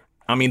fair.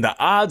 I mean, the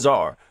odds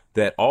are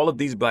that all of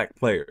these black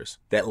players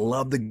that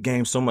love the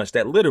game so much,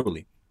 that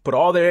literally put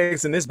all their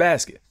eggs in this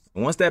basket.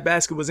 And once that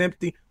basket was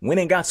empty, went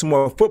and got some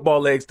more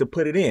football legs to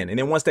put it in. And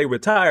then once they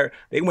retired,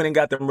 they went and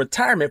got them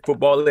retirement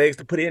football legs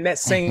to put it in that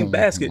same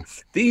basket.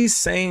 These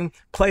same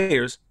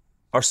players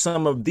are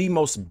some of the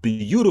most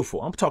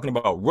beautiful, I'm talking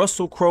about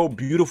Russell Crowe,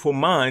 beautiful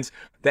minds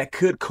that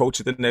could coach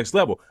at the next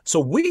level. So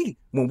when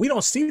we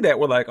don't see that,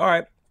 we're like, all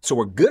right, so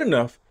we're good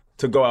enough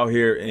to go out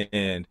here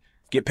and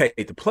get paid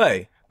to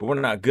play, but we're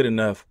not good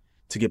enough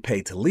to get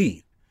paid to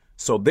lead.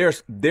 So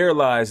there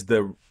lies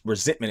the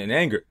resentment and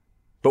anger.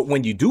 But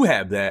when you do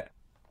have that,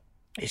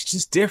 it's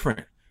just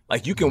different.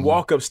 Like you can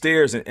walk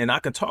upstairs and I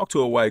can talk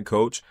to a white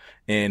coach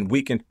and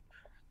we can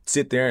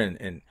sit there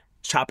and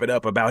chop it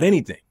up about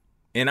anything.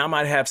 And I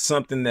might have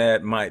something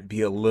that might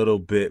be a little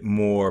bit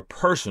more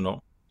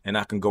personal, and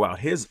I can go out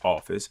his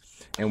office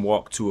and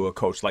walk to a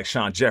coach like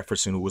Sean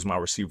Jefferson, who was my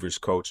receivers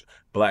coach,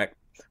 black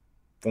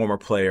former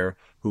player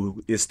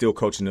who is still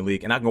coaching the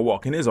league. And I can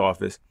walk in his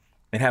office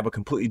and have a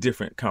completely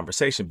different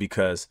conversation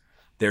because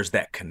there's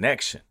that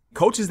connection.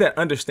 Coaches that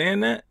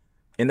understand that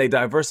and they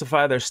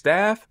diversify their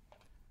staff,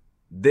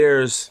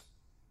 there's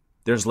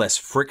less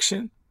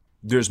friction,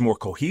 there's more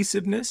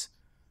cohesiveness,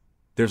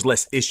 there's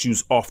less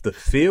issues off the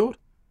field.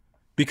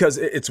 Because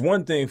it's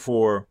one thing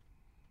for,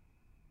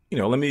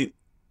 let me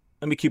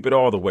keep it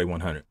all the way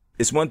 100.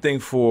 It's one thing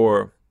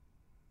for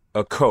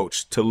a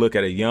coach to look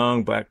at a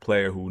young black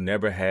player who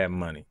never had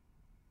money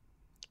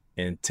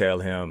and tell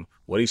him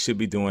what he should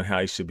be doing,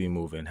 how he should be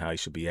moving, how he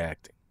should be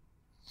acting.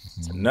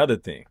 It's another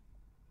thing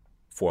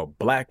for a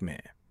black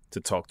man to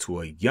talk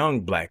to a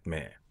young black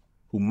man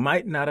who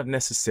might not have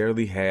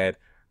necessarily had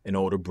an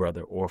older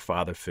brother or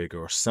father figure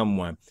or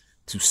someone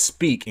to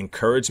speak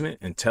encouragement,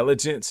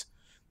 intelligence,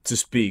 to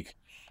speak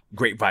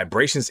great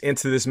vibrations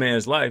into this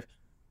man's life.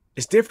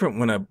 It's different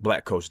when a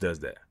black coach does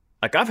that.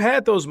 Like, I've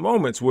had those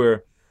moments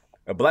where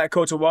a black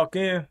coach will walk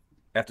in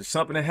after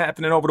something that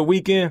happened over the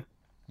weekend,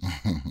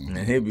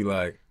 and he'll be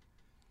like,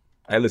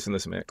 hey, listen,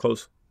 man,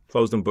 close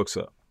them books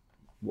up.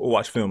 We'll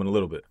watch film in a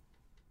little bit.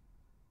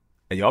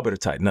 And y'all better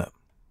tighten up.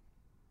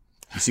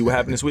 You see what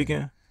happened this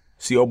weekend?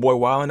 See old boy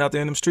wilding out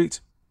there in them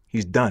streets?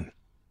 He's done.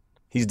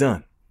 He's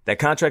done. That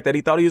contract that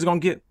he thought he was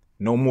going to get,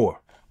 no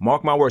more.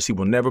 Mark my words, he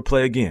will never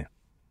play again.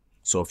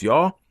 So if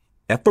y'all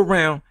F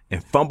around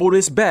and fumble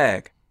this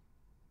bag,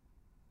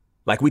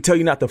 like we tell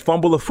you not to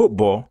fumble a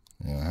football,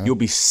 you'll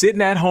be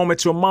sitting at home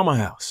at your mama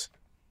house.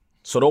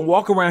 So don't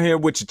walk around here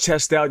with your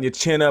chest out and your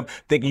chin up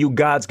thinking you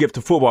God's gift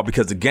to football,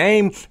 because the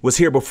game was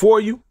here before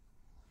you.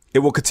 It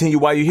will continue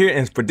while you're here,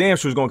 and for damn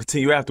sure it's going to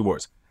continue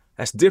afterwards.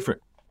 That's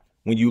different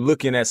when you're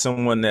looking at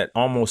someone that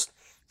almost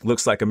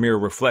looks like a mirror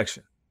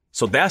reflection.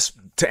 So that's,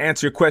 to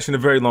answer your question in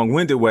a very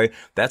long-winded way,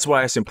 that's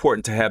why it's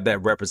important to have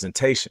that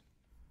representation.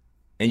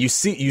 And you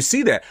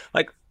see that.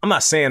 Like, I'm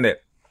not saying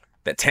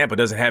that Tampa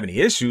doesn't have any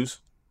issues,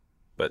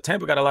 but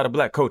Tampa got a lot of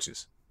black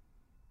coaches.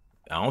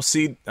 I don't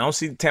see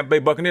Tampa Bay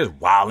Buccaneers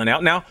wilding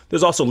out. Now,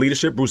 there's also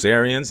leadership, Bruce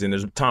Arians, and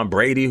there's Tom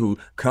Brady, who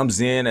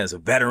comes in as a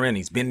veteran.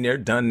 He's been there,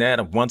 done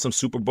that, I've won some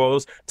Super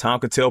Bowls. Tom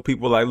could tell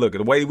people, like, look,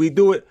 the way we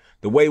do it,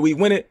 the way we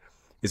win it,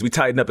 is we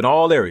tighten up in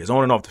all areas,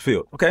 on and off the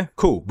field. Okay,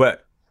 cool.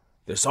 But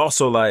there's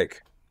also,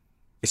 like,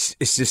 it's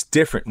just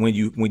different when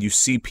you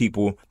see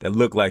people that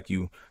look like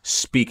you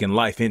speaking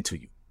life into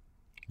you.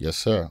 Yes,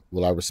 sir.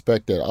 Well, I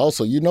respect that.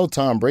 Also,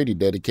 Tom Brady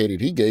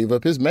dedicated, he gave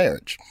up his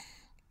marriage.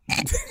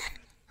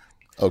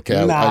 Okay,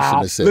 I shouldn't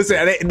have said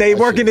listen, that. they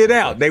working it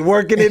out. They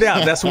working it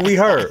out. That's what we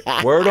heard.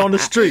 Word on the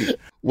street.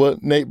 Well,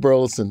 Nate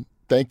Burleson,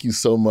 thank you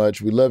so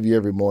much. We love you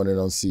every morning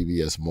on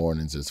CBS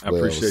Mornings as well. I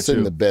appreciate Send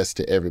you. the best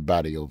to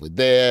everybody over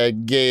there,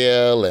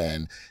 Gail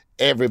and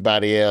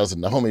everybody else,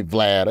 and the homie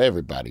Vlad,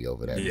 everybody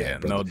over there. Yeah,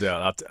 man, no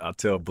doubt. I'll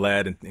tell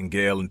Vlad and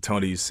Gail and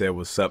Tony you said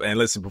what's up. And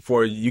listen,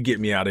 before you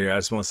get me out of here, I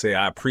just want to say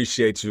I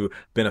appreciate you.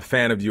 Been a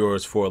fan of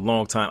yours for a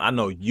long time. I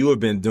know you have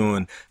been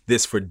doing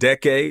this for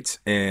decades,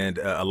 and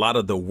a lot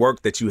of the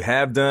work that you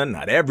have done,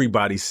 not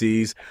everybody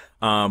sees,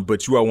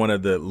 but you are one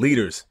of the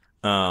leaders,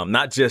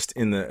 not just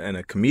in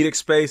a comedic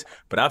space,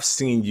 but I've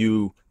seen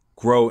you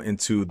grow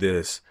into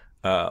this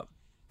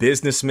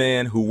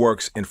businessman who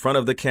works in front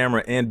of the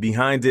camera and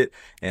behind it.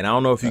 And I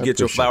don't know if you get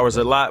your flowers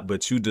a lot,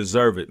 but you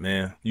deserve it,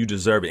 man. You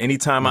deserve it.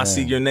 Anytime I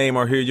see your name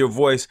or hear your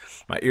voice,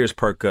 my ears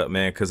perk up,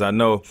 man, because I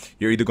know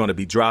you're either going to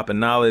be dropping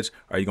knowledge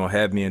or you're going to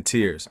have me in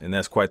tears. And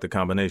that's quite the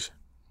combination.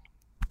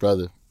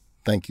 Brother,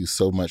 thank you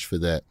so much for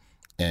that.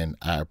 And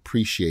I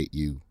appreciate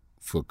you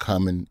for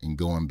coming and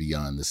going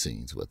beyond the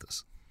scenes with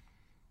us.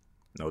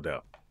 No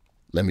doubt.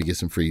 Let me get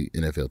some free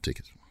NFL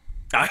tickets.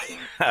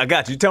 I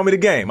got you. Tell me the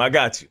game. I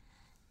got you.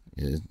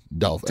 Yeah,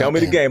 Dolphins. Tell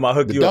me the game. I'll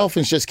hook you up. The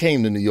Dolphins just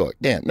came to New York.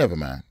 Damn, never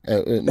mind.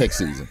 Next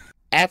season.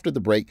 After the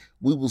break,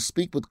 we will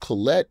speak with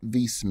Colette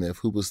V. Smith,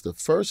 who was the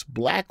first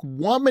black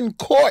woman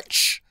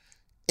coach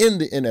in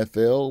the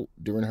NFL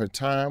during her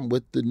time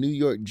with the New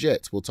York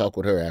Jets. We'll talk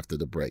with her after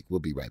the break. We'll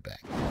be right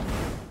back.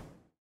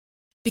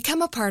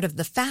 Become a part of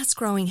the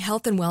fast-growing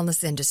health and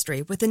wellness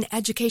industry with an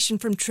education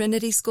from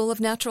Trinity School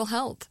of Natural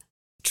Health.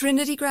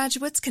 Trinity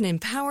graduates can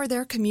empower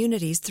their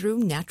communities through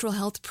natural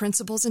health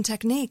principles and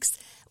techniques,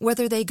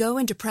 whether they go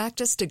into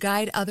practice to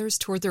guide others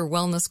toward their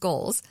wellness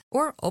goals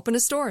or open a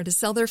store to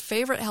sell their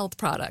favorite health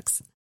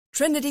products.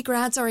 Trinity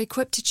grads are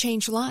equipped to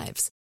change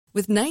lives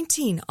with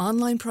 19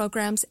 online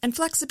programs and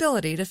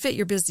flexibility to fit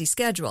your busy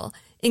schedule,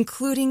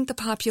 including the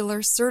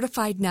popular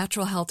Certified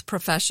Natural Health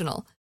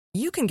Professional.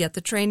 You can get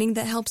the training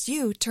that helps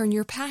you turn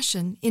your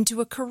passion into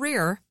a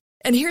career.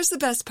 And here's the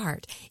best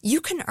part.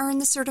 You can earn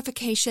the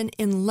certification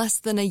in less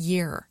than a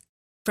year.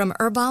 From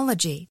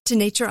herbology to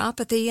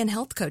naturopathy and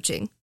health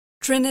coaching,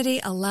 Trinity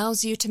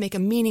allows you to make a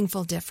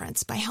meaningful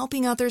difference by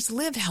helping others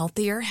live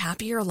healthier,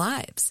 happier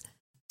lives.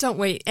 Don't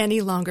wait any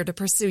longer to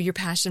pursue your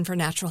passion for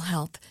natural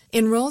health.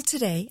 Enroll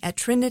today at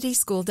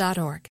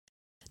trinityschool.org.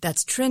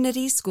 That's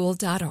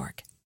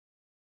trinityschool.org.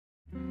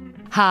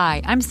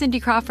 Hi, I'm Cindy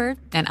Crawford,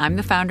 and I'm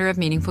the founder of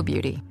Meaningful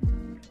Beauty.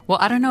 Well,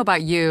 I don't know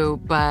about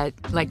you, but,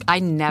 I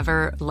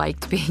never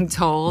liked being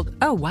told,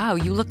 oh, wow,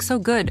 you look so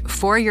good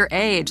for your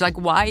age.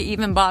 Why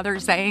even bother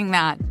saying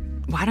that?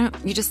 Why don't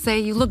you just say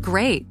you look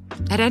great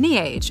at any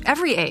age,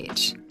 every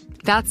age?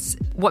 That's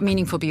what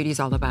Meaningful Beauty is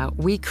all about.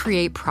 We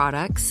create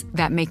products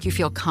that make you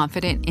feel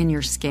confident in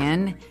your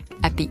skin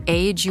at the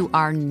age you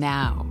are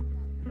now.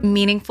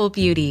 Meaningful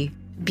Beauty.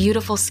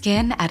 Beautiful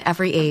skin at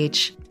every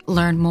age.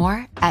 Learn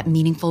more at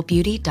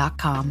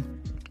meaningfulbeauty.com.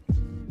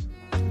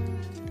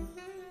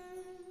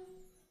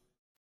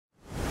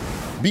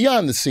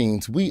 Beyond the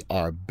scenes, we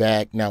are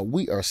back. Now,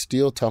 we are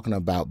still talking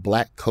about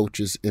black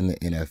coaches in the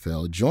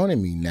NFL. Joining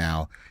me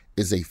now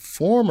is a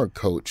former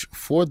coach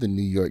for the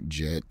New York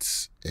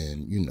Jets.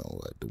 And, you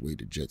know, the way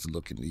the Jets are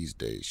looking these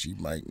days, she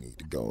might need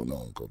to go on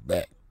and go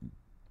back,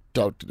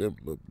 talk to them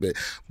a little bit.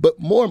 But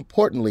more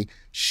importantly,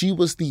 she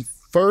was the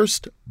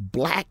first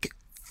Black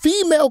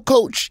female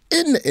coach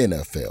in the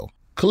NFL.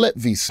 Colette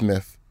V.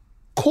 Smith,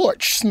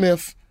 Coach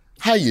Smith,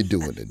 how you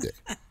doing today?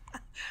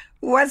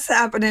 What's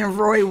happening,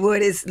 Roy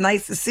Wood? It's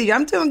nice to see you.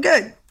 I'm doing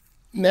good.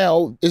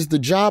 Now, is the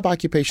job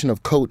occupation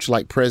of coach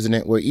like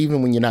president, where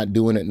even when you're not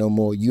doing it no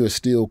more, you're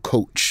still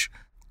coach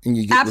and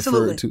you get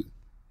referred to?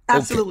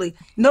 Absolutely.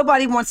 Okay.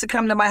 Nobody wants to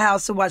come to my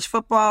house to watch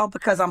football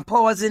because I'm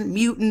pausing,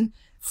 muting,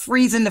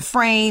 freezing the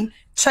frame,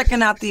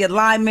 checking out the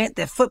alignment,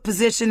 their foot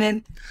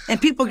positioning,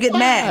 and people get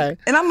mad.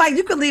 And I'm like,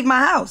 you can leave my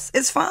house.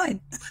 It's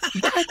fine.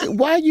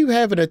 Why are you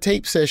having a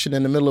tape session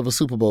in the middle of a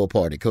Super Bowl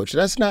party, Coach?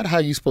 That's not how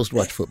you're supposed to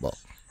watch football.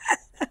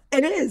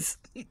 It is.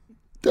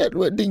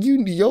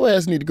 Your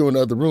ass need to go in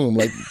the other room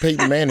like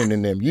Peyton Manning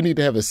and them. You need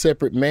to have a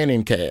separate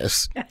Manning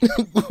cast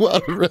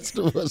while the rest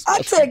of us. I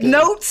take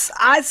notes.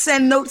 I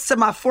send notes to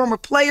my former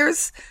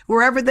players,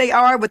 wherever they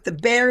are, with the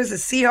Bears, the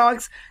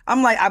Seahawks.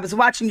 I'm like, I was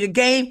watching your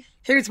game.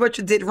 Here's what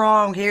you did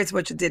wrong. Here's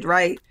what you did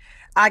right.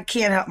 I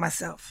can't help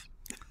myself.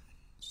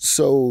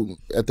 So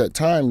at that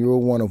time, you were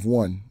one of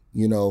one,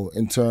 you know,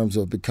 in terms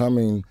of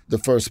becoming the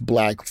first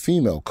Black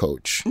female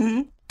coach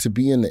to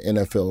be in the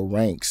NFL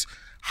ranks.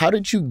 How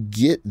did you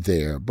get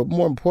there? But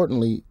more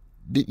importantly,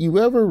 did you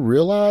ever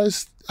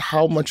realize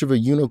how much of a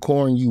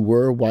unicorn you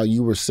were while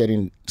you were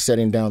setting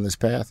down this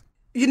path?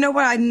 You know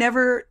what? I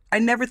never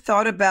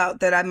thought about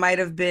that I might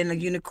have been a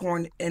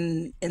unicorn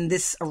in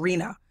this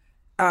arena.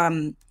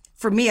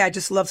 For me, I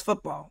just loved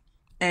football.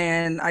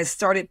 And I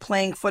started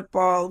playing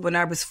football when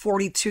I was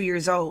 42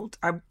 years old,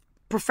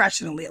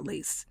 professionally at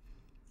least.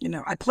 You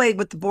know, I played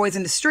with the boys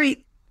in the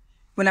street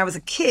when I was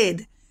a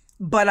kid,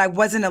 but I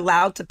wasn't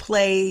allowed to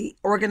play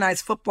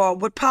organized football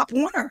with Pop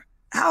Warner.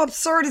 How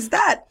absurd is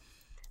that?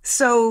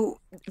 So,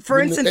 for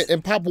instance...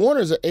 And Pop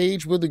Warner's an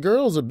age where the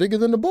girls are bigger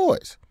than the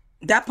boys.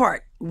 That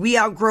part. We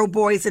outgrow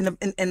boys in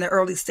the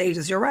early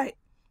stages, you're right.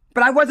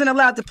 But I wasn't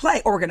allowed to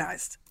play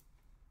organized.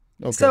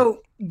 Okay.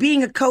 So,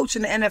 being a coach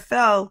in the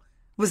NFL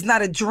was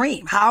not a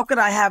dream. How could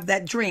I have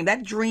that dream?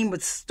 That dream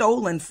was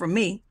stolen from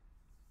me.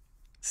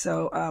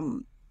 So,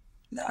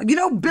 you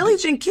know, Billie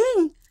Jean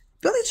King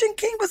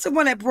was the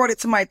one that brought it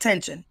to my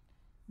attention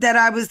that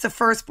I was the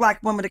first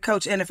Black woman to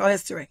coach NFL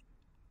history.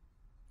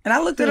 And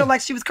I looked at her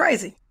like she was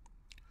crazy.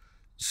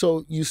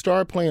 So you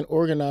started playing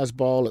organized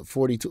ball at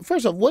 42.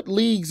 First off, what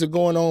leagues are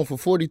going on for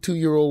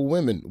 42-year-old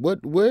women?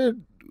 What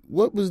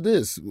was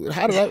this?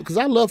 How did because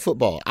I love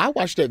football. I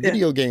watched that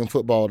video game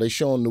football they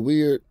show on the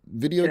weird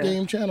video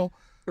game channel.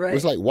 Right.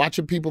 It's like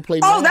watching people play.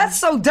 Oh, that's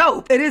so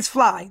dope. It is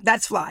fly.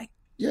 That's fly.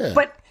 Yeah.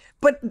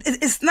 But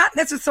it's not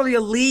necessarily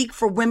a league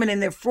for women in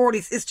their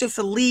 40s. It's just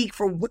a league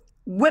for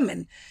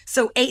women.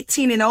 So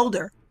 18 and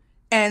older.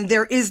 And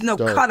there is no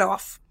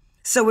cutoff.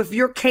 So if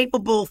you're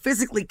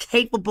physically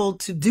capable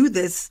to do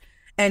this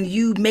and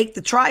you make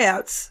the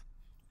tryouts,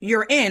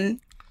 you're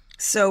in.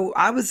 So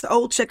I was the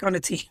old chick on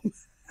the team.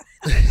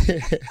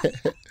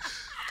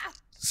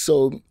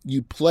 So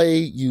you play,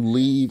 you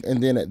leave,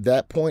 and then at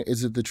that point,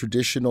 is it the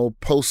traditional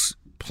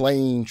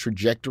post-playing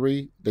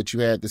trajectory that you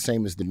had the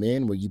same as the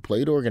men, where you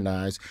played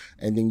organized,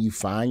 and then you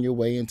find your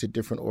way into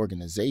different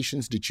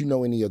organizations? Did you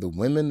know any other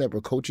women that were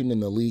coaching in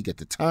the league at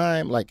the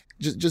time? Like,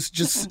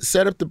 just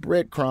set up the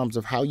breadcrumbs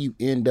of how you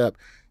end up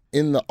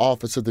in the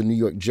office of the New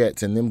York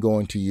Jets and them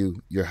going to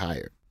you're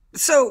hired.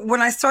 So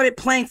when I started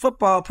playing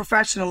football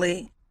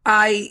professionally,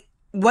 I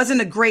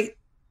wasn't a great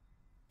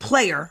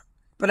player,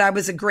 but I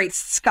was a great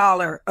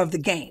scholar of the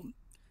game.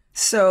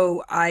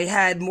 So I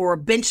had more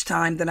bench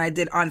time than I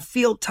did on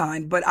field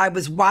time, but I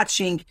was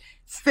watching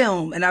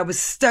film and I was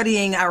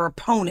studying our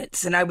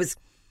opponents and I was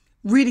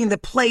reading the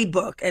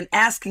playbook and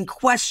asking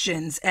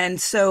questions.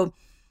 And so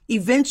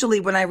eventually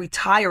when I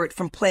retired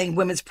from playing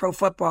women's pro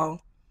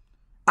football,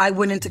 I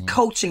went into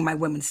coaching my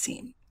women's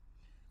team,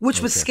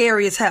 which was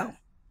scary as hell.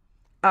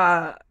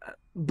 But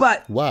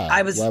why?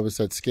 Why was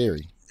that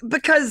scary?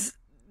 Because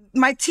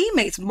my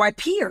teammates, my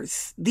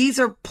peers, these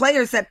are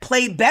players that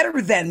played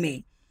better than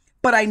me.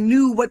 But I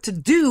knew what to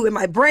do in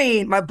my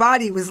brain. My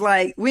body was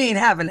like, we ain't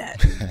having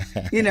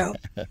that, you know?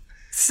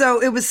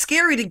 So it was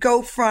scary to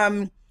go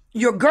from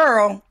your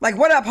girl, like,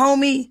 what up,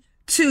 homie,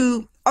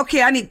 to,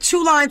 okay, I need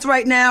 2 lines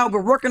right now.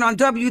 We're working on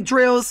W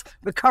drills.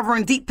 We're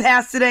covering deep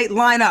pass today.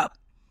 Line up.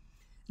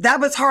 That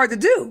was hard to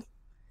do.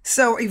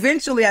 So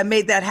eventually I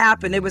made that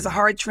happen. It was a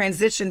hard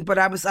transition, but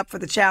I was up for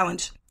the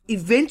challenge.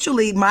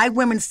 Eventually, my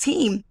women's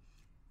team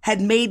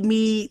had made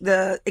me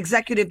the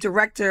executive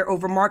director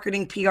over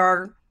marketing,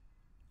 PR,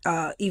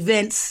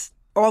 events,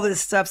 all of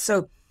this stuff.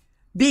 So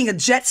being a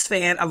Jets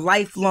fan, a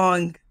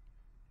lifelong,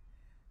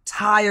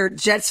 tired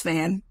Jets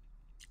fan,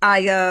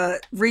 I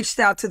reached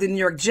out to the New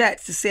York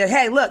Jets to say,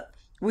 hey, look,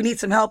 we need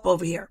some help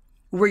over here.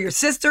 We're your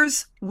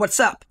sisters. What's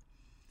up?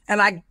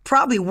 And I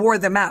probably wore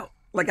them out.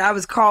 Like I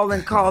was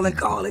calling.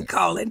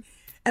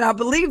 And I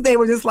believe they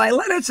were just like,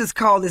 let us just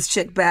call this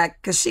chick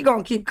back because she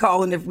going to keep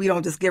calling if we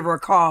don't just give her a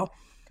call.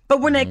 But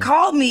when they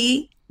called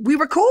me, we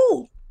were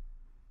cool.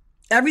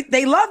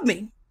 They loved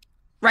me,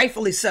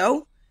 rightfully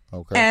so.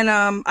 Okay. And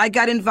I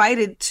got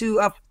invited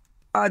to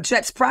a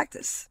Jets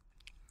practice.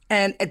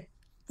 And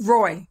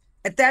Roy,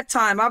 at that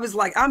time, I was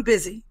like, I'm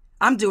busy.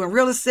 I'm doing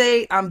real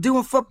estate. I'm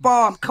doing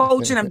football. I'm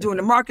coaching. I'm doing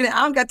the marketing. I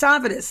don't got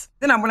time for this.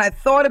 Then when I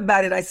thought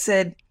about it, I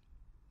said,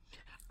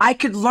 I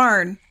could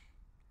learn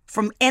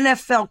from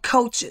NFL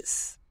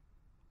coaches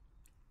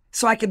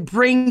so I could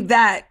bring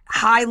that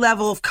high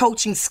level of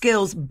coaching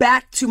skills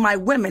back to my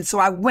women. So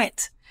I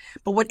went.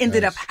 But what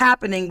ended up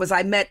happening was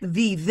I met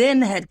the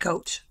then head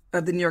coach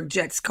of the New York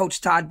Jets, Coach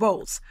Todd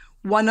Bowles,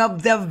 one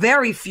of the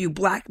very few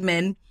black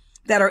men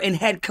that are in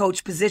head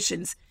coach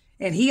positions.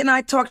 And he and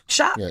I talked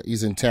shop. Yeah,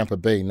 he's in Tampa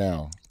Bay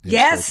now.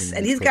 Yes,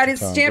 and he's got his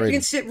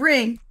championship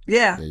ring.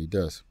 Yeah. Yeah, he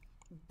does.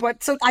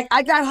 But so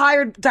I got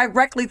hired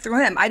directly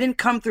through him. I didn't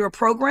come through a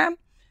program.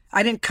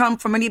 I didn't come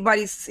from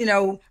anybody's,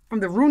 from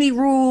the Rooney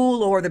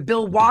Rule or the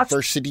Bill Watts.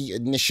 Diversity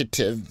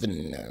Initiative.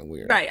 And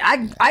weird. Right.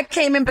 I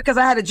came in because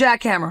I had a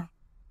jackhammer,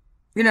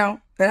 and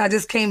I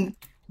just came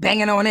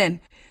banging on in.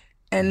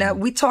 And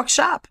we talked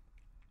shop.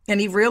 And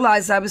he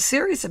realized I was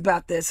serious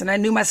about this and I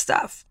knew my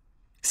stuff.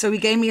 So he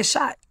gave me a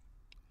shot.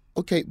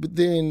 Okay, but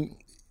then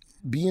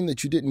being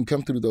that you didn't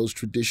come through those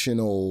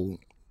traditional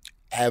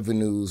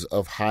avenues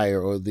of hire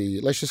or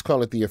let's just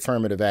call it the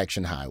affirmative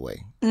action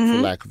highway, for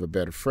lack of a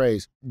better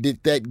phrase,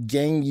 did that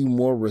gain you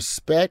more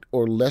respect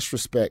or less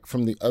respect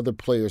from the other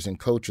players and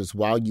coaches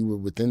while you were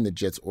within the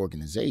Jets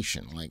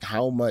organization? Like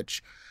how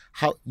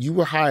you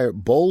were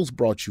hired, Bowles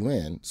brought you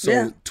in.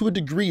 So to a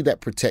degree that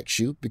protects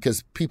you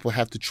because people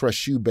have to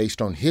trust you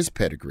based on his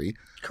pedigree.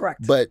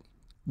 Correct. But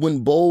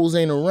when Bowles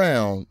ain't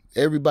around,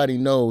 everybody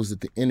knows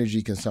that the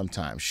energy can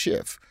sometimes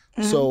shift.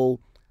 So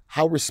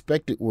how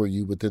respected were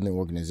you within the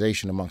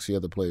organization amongst the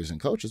other players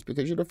and coaches?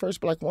 Because you're the first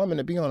black woman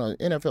to be on an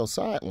NFL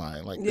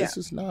sideline. Like, this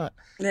is not,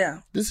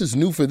 this is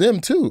new for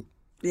them too.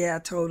 Yeah,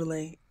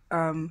 totally.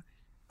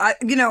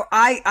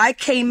 I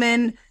came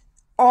in,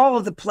 all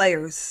of the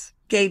players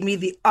gave me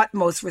the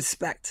utmost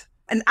respect.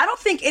 And I don't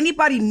think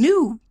anybody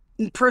knew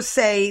per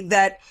se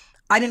that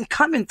I didn't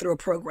come in through a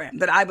program,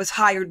 that I was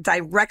hired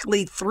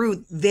directly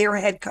through their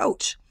head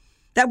coach.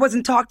 That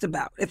wasn't talked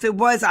about. If it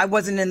was, I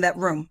wasn't in that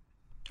room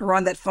or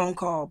on that phone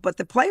call. But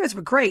the players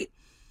were great.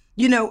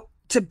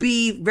 To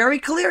be very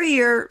clear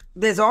here,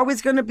 there's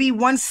always going to be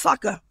one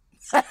sucker.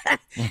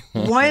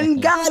 One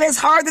guy that's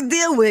hard to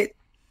deal with.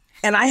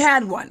 And I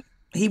had one.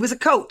 He was a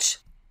coach.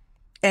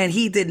 And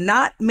he did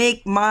not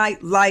make my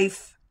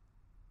life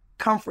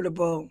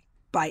comfortable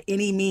by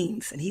any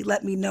means. And he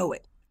let me know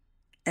it.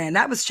 And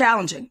that was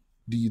challenging.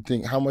 Do you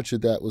think how much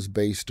of that was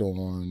based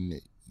on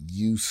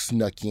you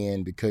snuck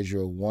in because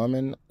you're a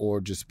woman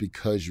or just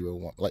because you're a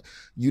woman? Like,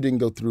 you didn't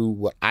go through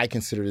what I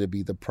consider to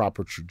be the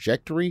proper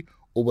trajectory,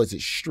 or was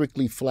it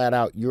strictly flat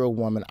out, you're a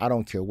woman, I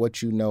don't care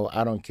what you know,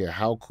 I don't care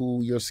how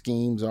cool your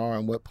schemes are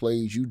and what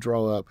plays you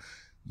draw up,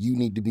 you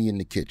need to be in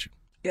the kitchen?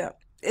 Yeah.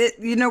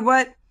 You know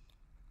what?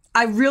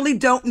 I really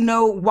don't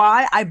know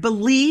why. I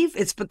believe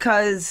it's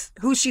because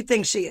who she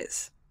thinks she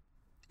is.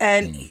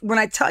 And when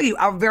I tell you,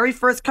 our very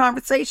first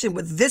conversation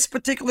with this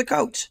particular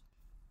coach,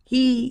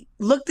 he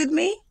looked at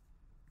me.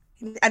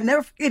 I'd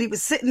never forget, he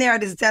was sitting there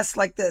at his desk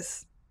like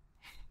this.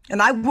 And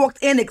I walked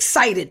in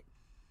excited.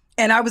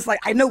 And I was like,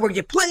 I know where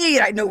you played.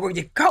 I know where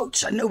you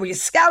coach. I know where you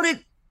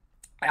scouted.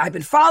 I've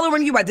been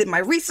following you. I did my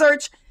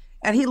research.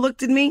 And he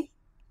looked at me.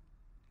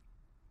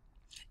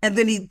 And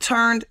then he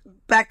turned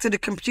back to the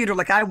computer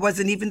like I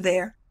wasn't even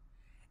there.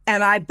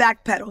 And I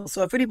backpedaled.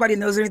 So if anybody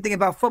knows anything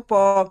about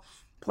football,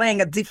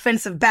 playing a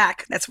defensive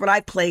back, that's what I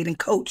played and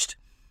coached.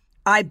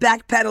 I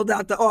backpedaled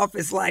out the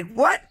office like,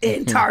 what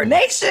in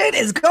tarnation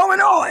is going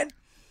on?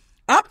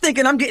 I'm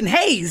thinking I'm getting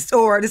hazed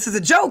or this is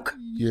a joke.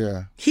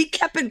 Yeah. He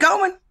kept it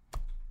going.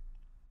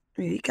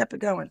 He kept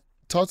it going.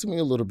 Talk to me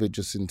a little bit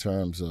just in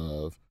terms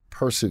of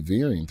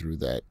persevering through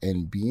that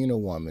and being a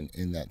woman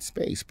in that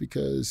space,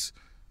 because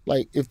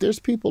like if there's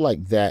people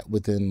like that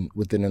within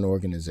an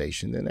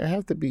organization, then there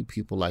have to be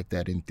people like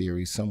that in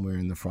theory somewhere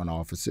in the front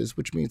offices,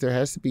 which means there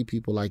has to be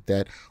people like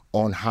that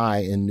on high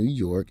in New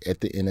York at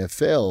the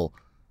NFL,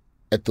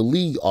 at the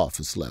league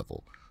office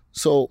level.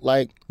 So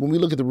like when we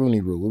look at the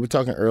Rooney Rule, we were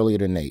talking earlier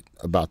to Nate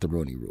about the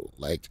Rooney Rule.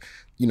 Like,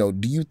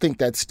 do you think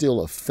that's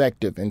still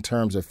effective in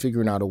terms of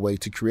figuring out a way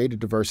to create a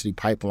diversity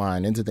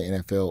pipeline into the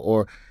NFL,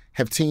 or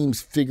have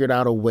teams figured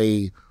out a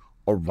way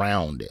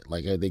around it?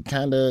 Like, are they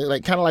kind of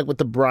like with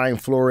the Brian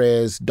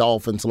Flores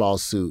Dolphins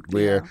lawsuit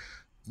where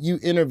you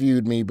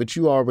interviewed me, but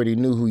you already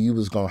knew who you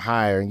was going to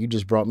hire and you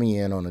just brought me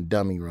in on a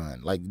dummy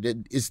run. Like,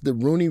 is the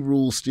Rooney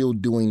Rule still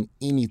doing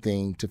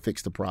anything to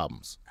fix the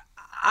problems?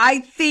 I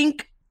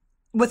think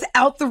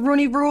without the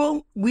Rooney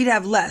Rule, we'd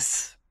have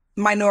less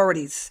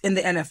minorities in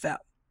the NFL.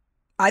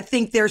 I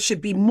think there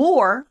should be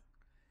more,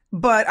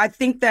 but I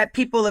think that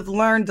people have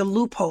learned the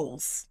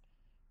loopholes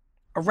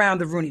around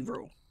the Rooney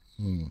Rule.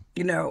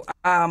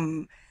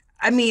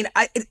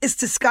 It's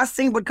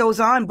disgusting what goes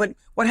on, but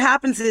what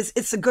happens is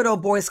it's a good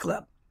old boys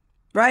club.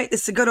 right?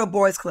 It's the good old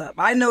boys club.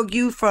 I know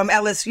you from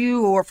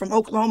LSU or from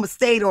Oklahoma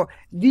State or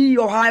the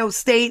Ohio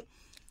State.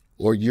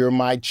 Or you're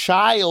my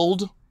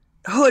child.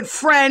 Hood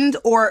friend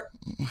or,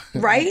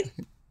 right?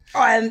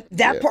 And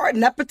that part,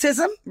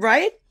 nepotism,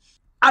 right?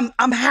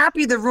 I'm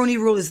happy the Rooney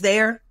Rule is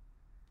there,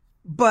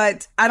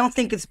 but I don't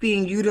think it's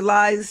being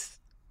utilized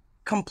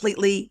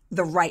completely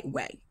the right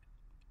way,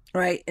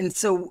 right? And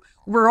so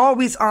we're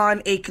always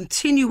on a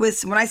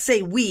continuous, when I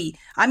say we,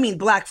 I mean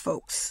Black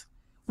folks.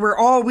 We're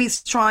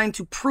always trying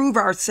to prove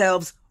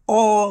ourselves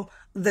all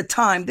the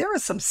time. There are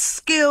some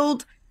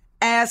skilled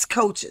ass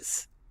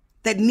coaches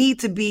that need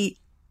to be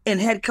in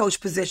head coach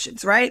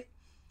positions, right?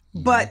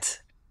 Mm-hmm. But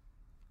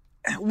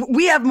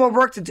we have more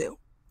work to do.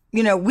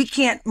 You know, we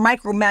can't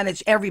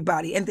micromanage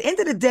everybody. At the end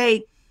of the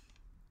day,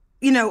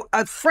 you know,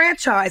 a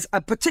franchise,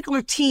 a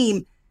particular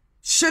team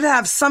should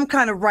have some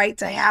kind of right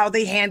to how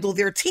they handle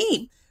their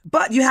team.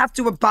 But you have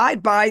to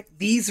abide by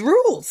these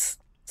rules.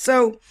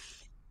 So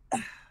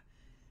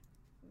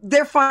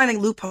they're finding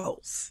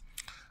loopholes.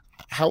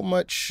 How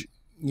much,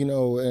 you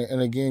know,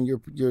 and again,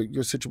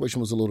 your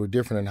situation was a little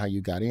different in how you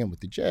got in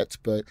with the Jets,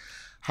 but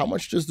how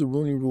much does the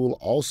Rooney Rule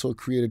also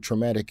create a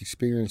traumatic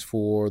experience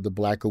for the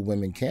Black or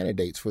women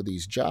candidates for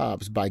these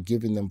jobs by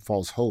giving them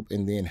false hope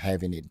and then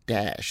having it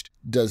dashed?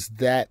 Does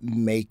that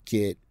make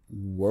it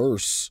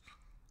worse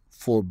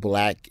for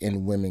Black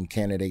and women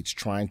candidates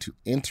trying to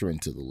enter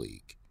into the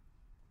league?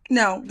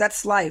 No,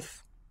 that's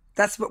life.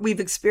 That's what we've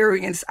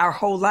experienced our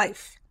whole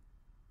life,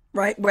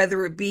 right?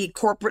 Whether it be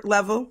corporate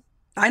level,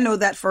 I know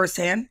that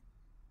firsthand.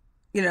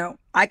 You know,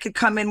 I could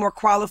come in more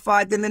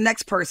qualified than the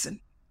next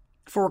person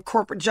for a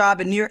corporate job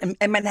in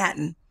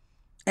Manhattan,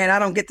 and I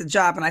don't get the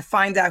job, and I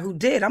find out who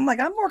did. I'm like,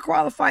 I'm more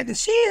qualified than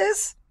she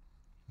is.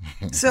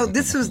 So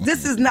this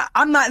is not,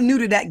 I'm not new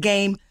to that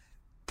game.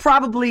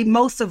 Probably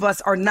most of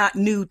us are not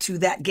new to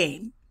that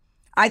game.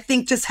 I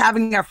think just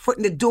having our foot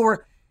in the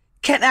door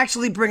can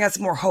actually bring us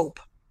more hope.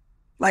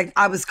 Like,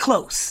 I was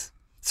close,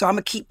 so I'm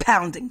gonna keep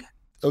pounding.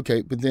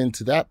 Okay, but then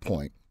to that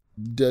point,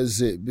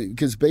 does it,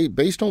 because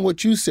based on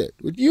what you said,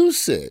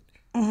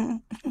 mm-hmm.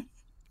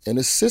 An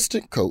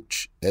assistant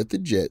coach at the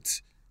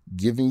Jets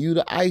giving you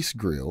the ice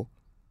grill,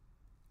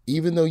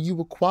 even though you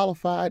were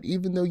qualified,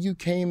 even though you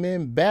came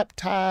in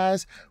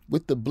baptized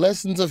with the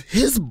blessings of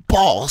his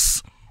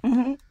boss,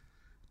 mm-hmm.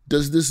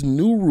 Does this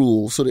new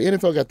rule, so the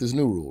NFL got this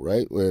new rule,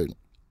 right, where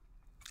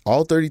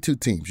all 32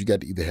 teams, you got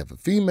to either have a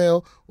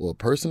female or a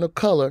person of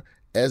color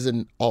as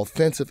an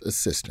offensive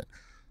assistant.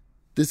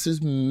 This is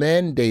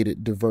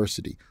mandated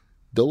diversity.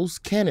 Those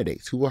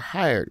candidates who were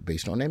hired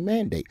based on that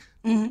mandate,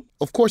 mm-hmm.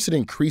 Of course it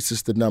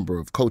increases the number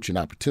of coaching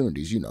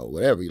opportunities, you know,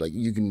 whatever, like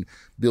you can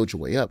build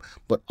your way up.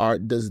 But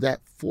does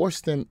that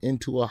force them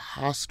into a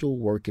hostile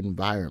work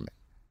environment?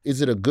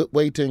 Is it a good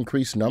way to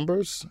increase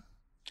numbers?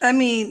 I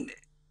mean,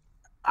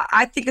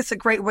 I think it's a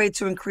great way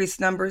to increase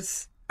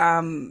numbers.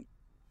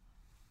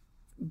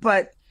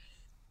 But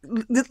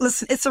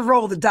listen, it's a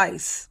roll of the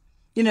dice.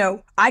 You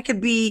know, I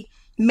could be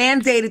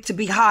mandated to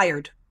be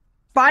hired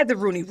by the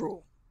Rooney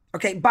Rule.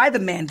 Okay, by the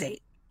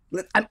mandate.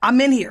 I'm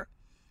in here,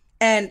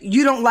 and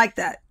you don't like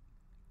that.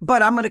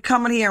 But I'm going to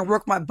come in here and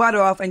work my butt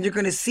off, and you're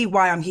going to see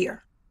why I'm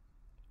here,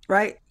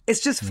 right?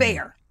 It's just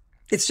fair.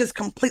 It's just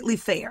completely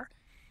fair.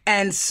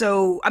 And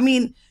so, I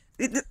mean,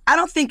 I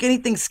don't think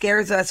anything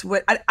scares us.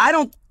 I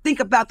don't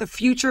think about the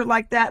future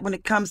like that when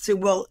it comes to,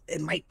 well,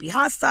 it might be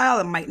hostile,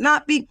 it might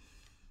not be.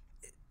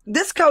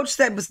 This coach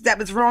that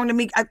was wrong to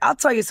me, I'll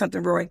tell you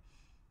something, Roy.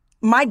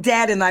 My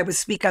dad and I would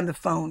speak on the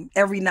phone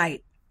every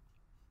night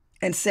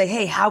and say,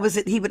 hey, how was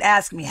it? He would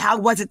ask me, how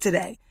was it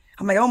today?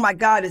 I'm like, oh my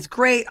God, it's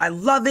great. I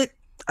love it.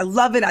 I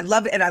love it. I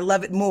love it. And I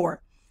love it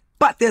more.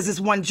 But there's this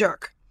one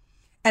jerk.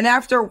 And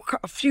after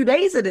a few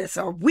days of this,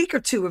 or a week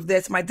or two of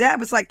this, my dad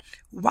was like,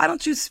 why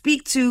don't you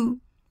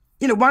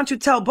why don't you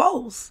tell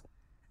Bowles?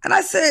 And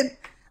I said,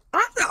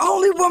 I'm the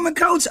only woman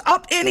coach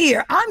up in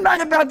here. I'm not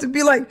about to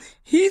be like,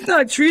 he's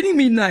not treating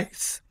me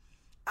nice.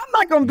 I'm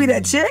not going to be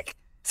that chick.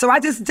 So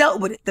I just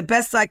dealt with it the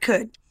best I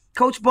could.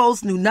 Coach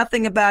Bowles knew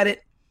nothing about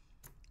it.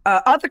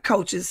 Other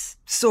coaches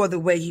saw the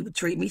way he would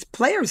treat me.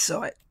 Players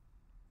saw it,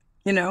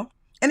 you know?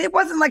 And it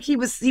wasn't like he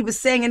was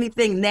saying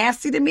anything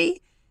nasty to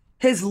me.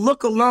 His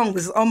look alone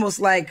was almost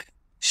like,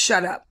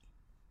 shut up.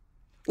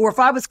 Or if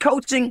I was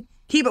coaching,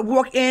 he would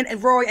walk in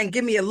and Roy and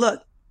give me a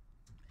look.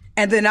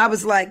 And then I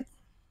was like.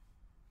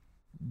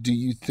 Do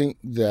you think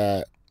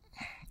that,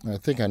 I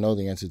think I know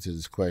the answer to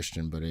this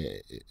question, but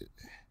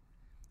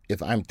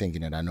if I'm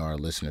thinking it, I know our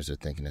listeners are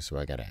thinking it, so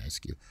I got to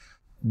ask you.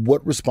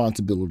 What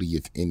responsibility,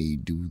 if any,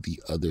 do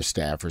the other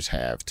staffers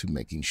have to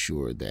making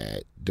sure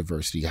that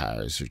diversity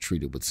hires are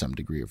treated with some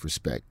degree of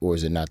respect? Or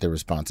is it not their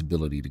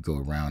responsibility to go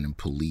around and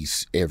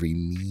police every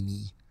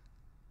meanie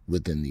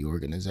within the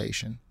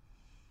organization?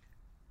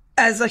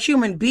 As a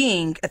human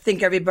being, I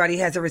think everybody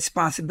has a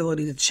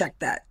responsibility to check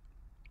that,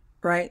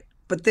 right?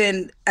 But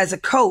then as a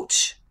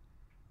coach,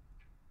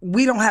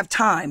 we don't have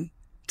time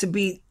to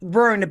be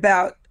worrying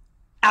about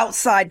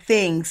outside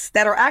things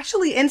that are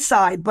actually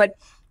inside, but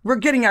we're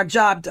getting our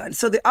job done.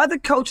 So the other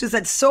coaches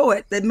that saw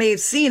it, that may have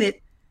seen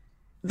it,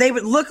 they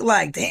would look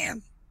like,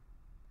 damn.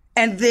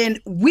 And then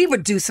we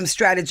would do some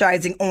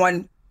strategizing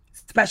on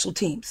special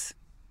teams.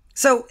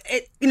 So,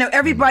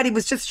 everybody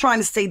was just trying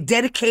to stay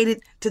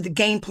dedicated to the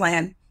game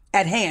plan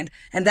at hand.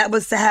 And that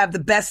was to have the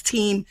best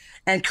team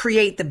and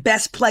create the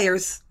best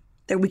players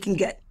that we can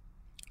get.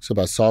 So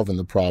by solving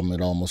the problem,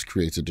 it almost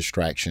creates a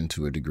distraction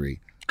to a degree.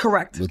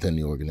 Correct. Within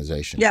the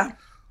organization. Yeah.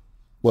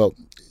 Well,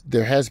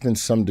 there has been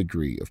some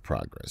degree of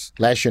progress.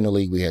 Last year in the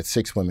league, we had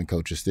 6 women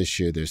coaches. This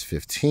year, there's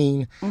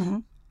 15. Mm-hmm.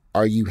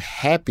 Are you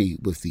happy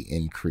with the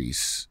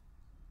increase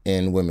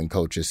in women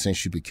coaches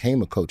since you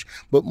became a coach?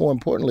 But more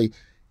importantly,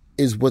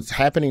 is what's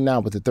happening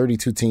now with the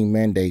 32-team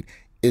mandate,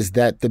 is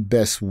that the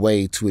best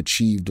way to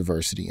achieve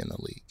diversity in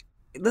the league?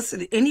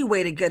 Listen, any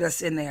way to get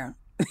us in there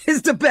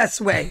is the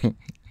best way.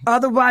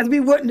 Otherwise, we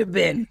wouldn't have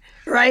been,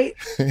 right?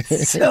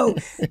 So,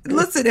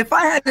 listen, if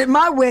I had it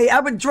my way, I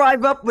would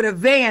drive up with a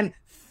van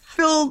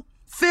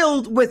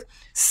filled with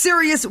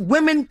serious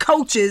women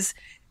coaches,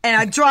 and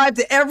I drive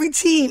to every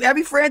team,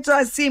 every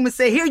franchise team, and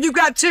say, here, you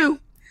got 2.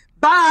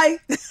 Bye.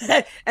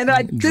 And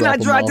then I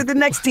drive to the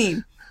next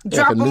team.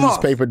 Drop like a them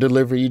newspaper off.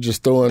 Delivery, you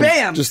just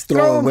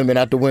throwing women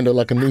out the window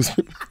like a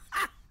newspaper.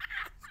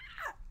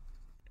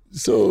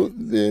 So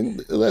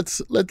then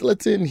let's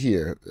end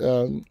here.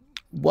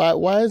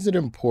 Why is it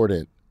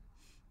important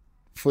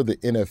for the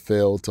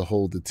NFL to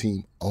hold the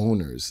team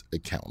owners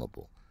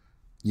accountable,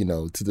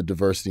 to the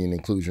diversity and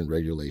inclusion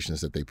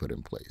regulations that they put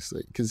in place?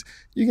 Because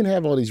you can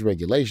have all these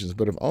regulations,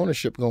 but if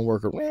ownership going to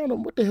work around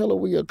them, what the hell are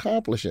we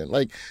accomplishing?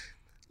 Like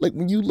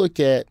when you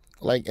look at,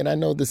 and I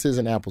know this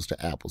isn't apples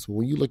to apples, but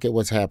when you look at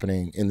what's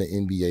happening in the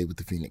NBA with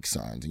the Phoenix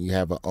Suns, and you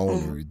have an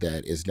owner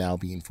that is now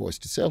being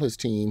forced to sell his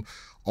team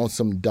on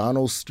some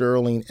Donald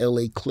Sterling,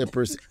 LA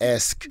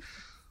Clippers-esque,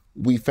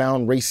 we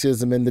found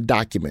racism in the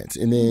documents.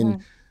 And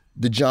then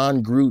the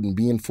John Gruden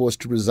being forced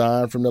to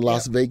resign from the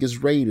Las Vegas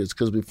Raiders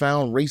because we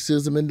found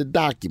racism in the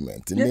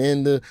documents. And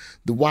then the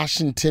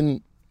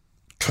Washington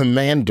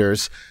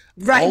Commanders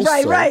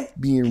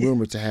being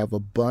rumored to have a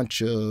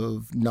bunch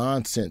of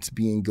nonsense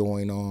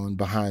going on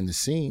behind the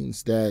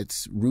scenes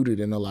that's rooted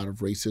in a lot of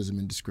racism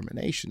and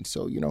discrimination.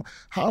 So,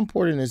 how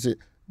important is it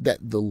that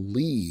the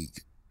league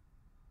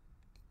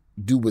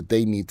do what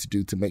they need to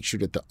do to make sure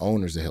that the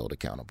owners are held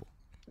accountable?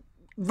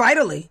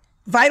 Vitally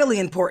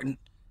important.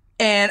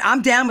 And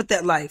I'm down with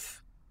that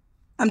life.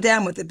 I'm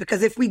down with it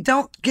because if we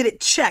don't get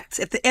it checked,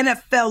 if the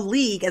NFL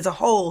league as a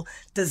whole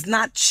does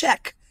not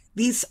check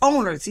these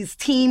owners, these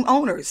team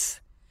owners,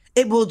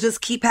 it will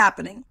just keep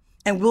happening.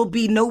 And we'll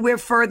be nowhere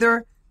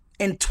further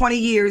in 20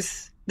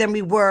 years than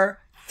we were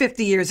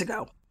 50 years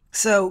ago.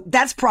 So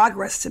that's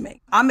progress to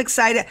me. I'm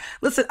excited.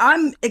 Listen,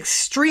 I'm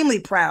extremely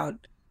proud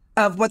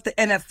of what the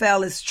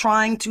NFL is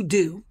trying to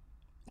do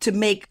to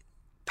make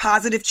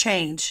positive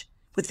change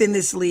within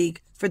this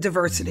league for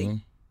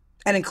diversity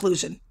and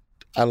inclusion.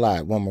 I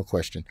lied. One more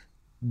question.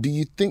 Do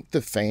you think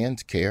the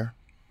fans care?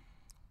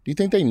 Do you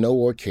think they know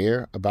or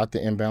care about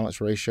the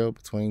imbalance ratio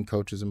between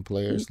coaches and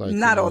players?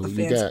 Not all the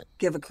fans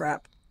give a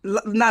crap.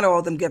 Not all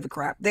of them give a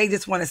crap. They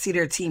just want to see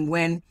their team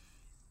win.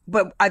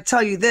 But I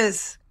tell you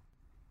this,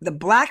 the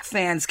black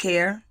fans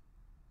care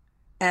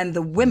and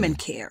the women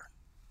care.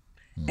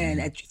 And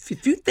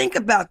if you think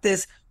about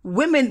this,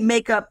 women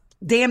make up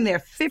damn near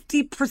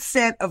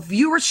 50% of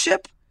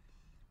viewership,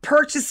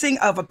 purchasing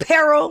of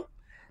apparel,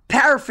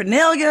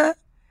 paraphernalia.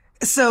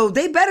 So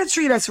they better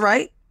treat us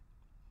right.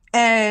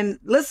 And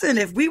listen,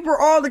 if we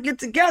were all to get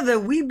together,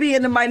 we'd be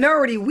in the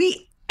minority.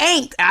 We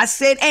ain't. I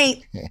said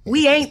ain't.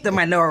 We ain't the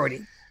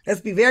minority.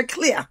 Let's be very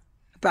clear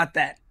about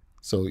that.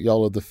 So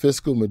y'all are the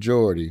fiscal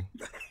majority,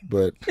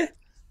 but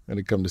when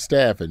it comes to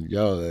staffing,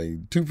 y'all are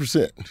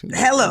 2%.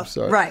 Hello.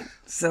 Right.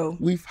 So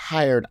we've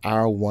hired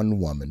our one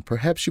woman.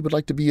 Perhaps she would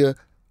like to be a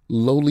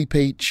lowly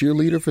paid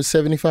cheerleader for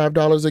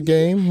 $75 a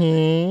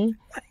game.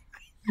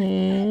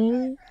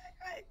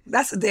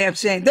 That's a damn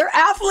shame. They're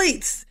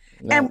athletes.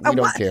 No, we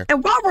don't care.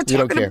 And while we're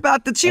talking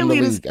about the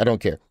cheerleaders, I don't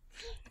care.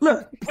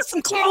 Look, put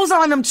some clothes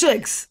on them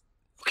chicks,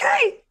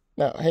 okay?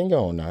 Now, hang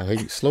on. Now, hey,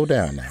 slow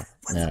down. Now,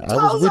 I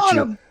was with you.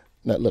 Them.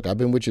 Now, look, I've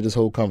been with you this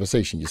whole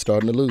conversation. You're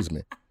starting to lose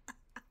me.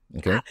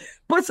 Okay.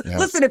 But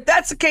listen, if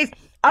that's the case,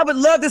 I would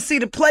love to see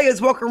the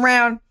players walk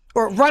around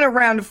or run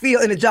around the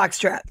field in a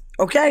jockstrap.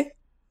 Okay?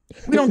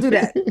 We don't do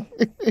that.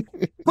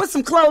 Put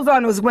some clothes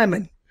on those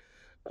women.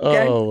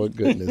 Okay? Oh, my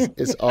goodness.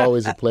 It's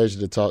always a pleasure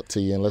to talk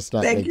to you. And let's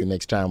not make the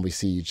next time we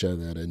see each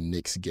other at a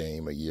Knicks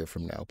game a year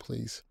from now,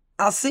 please.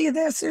 I'll see you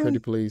there soon. Pretty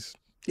please.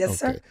 Yes,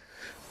 sir.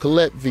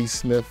 Colette V.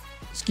 Smith,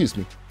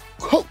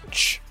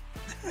 Coach.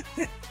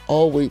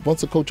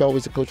 Once a coach,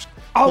 always a coach.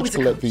 Always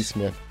Coach Colette V.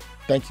 Smith,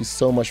 thank you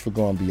so much for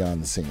going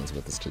beyond the scenes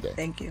with us today.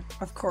 Thank you.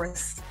 Of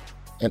course.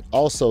 And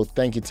also,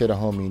 thank you to the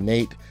homie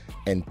Nate.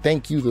 And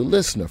thank you, the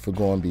listener, for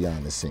going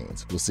beyond the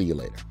scenes. We'll see you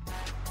later.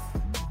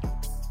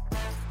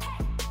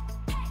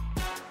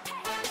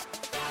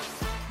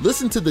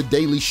 Listen to The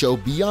Daily Show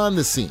Beyond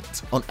the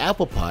Scenes on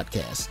Apple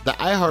Podcasts, the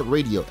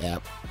iHeartRadio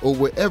app, or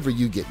wherever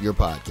you get your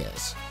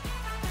podcasts.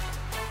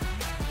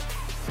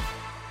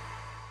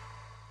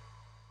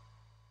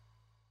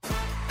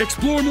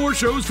 Explore more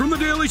shows from The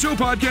Daily Show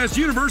podcast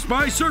universe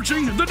by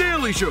searching The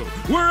Daily Show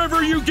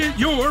wherever you get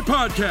your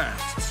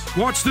podcasts.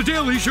 Watch The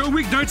Daily Show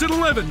weeknights at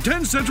 11,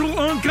 10 Central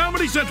on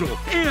Comedy Central,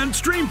 and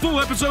stream full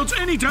episodes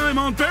anytime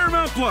on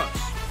Paramount Plus.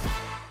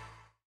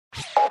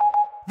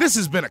 This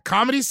has been a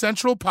Comedy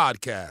Central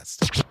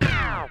podcast.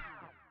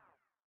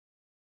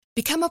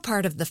 Become a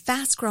part of the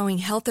fast-growing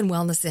health and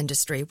wellness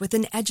industry with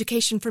an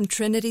education from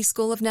Trinity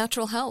School of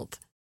Natural Health.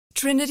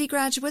 Trinity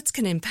graduates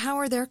can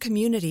empower their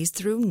communities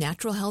through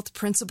natural health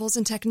principles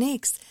and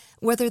techniques,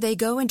 whether they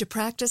go into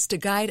practice to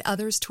guide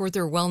others toward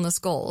their wellness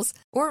goals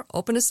or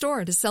open a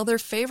store to sell their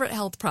favorite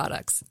health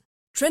products.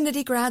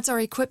 Trinity grads are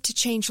equipped to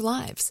change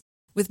lives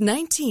with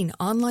 19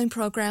 online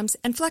programs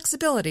and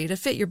flexibility to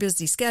fit your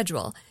busy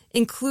schedule,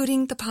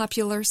 including the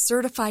popular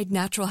Certified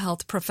Natural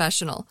Health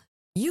Professional.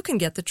 You can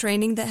get the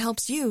training that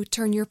helps you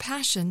turn your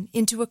passion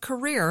into a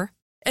career.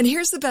 And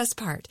here's the best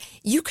part.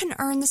 You can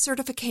earn the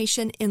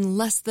certification in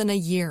less than a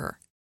year.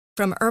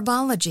 From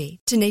herbology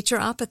to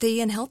naturopathy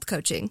and health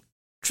coaching,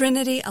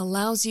 Trinity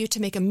allows you to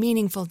make a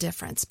meaningful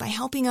difference by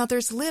helping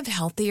others live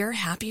healthier,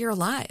 happier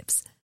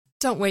lives.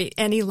 Don't wait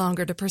any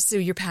longer to pursue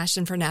your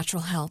passion for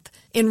natural health.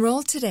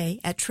 Enroll today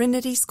at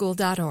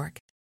trinityschool.org.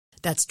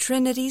 That's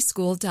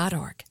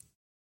trinityschool.org.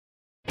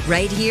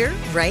 Right here,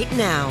 right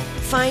now.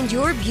 Find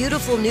your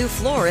beautiful new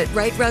floor at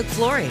Right Rug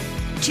Flooring.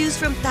 Choose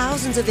from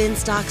thousands of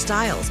in-stock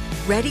styles,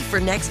 ready for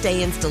next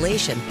day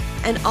installation,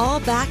 and all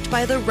backed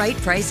by the right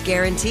price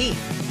guarantee.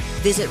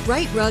 Visit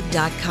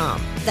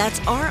rightrug.com. That's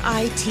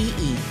RITERUG.com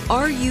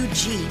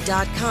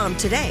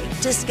today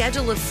to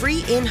schedule a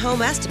free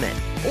in-home estimate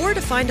or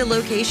to find a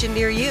location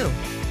near you.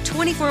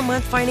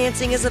 24-month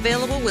financing is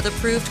available with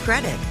approved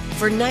credit.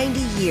 For 90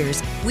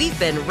 years, we've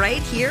been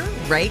right here,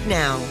 right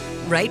now.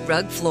 Right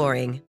Rug Flooring.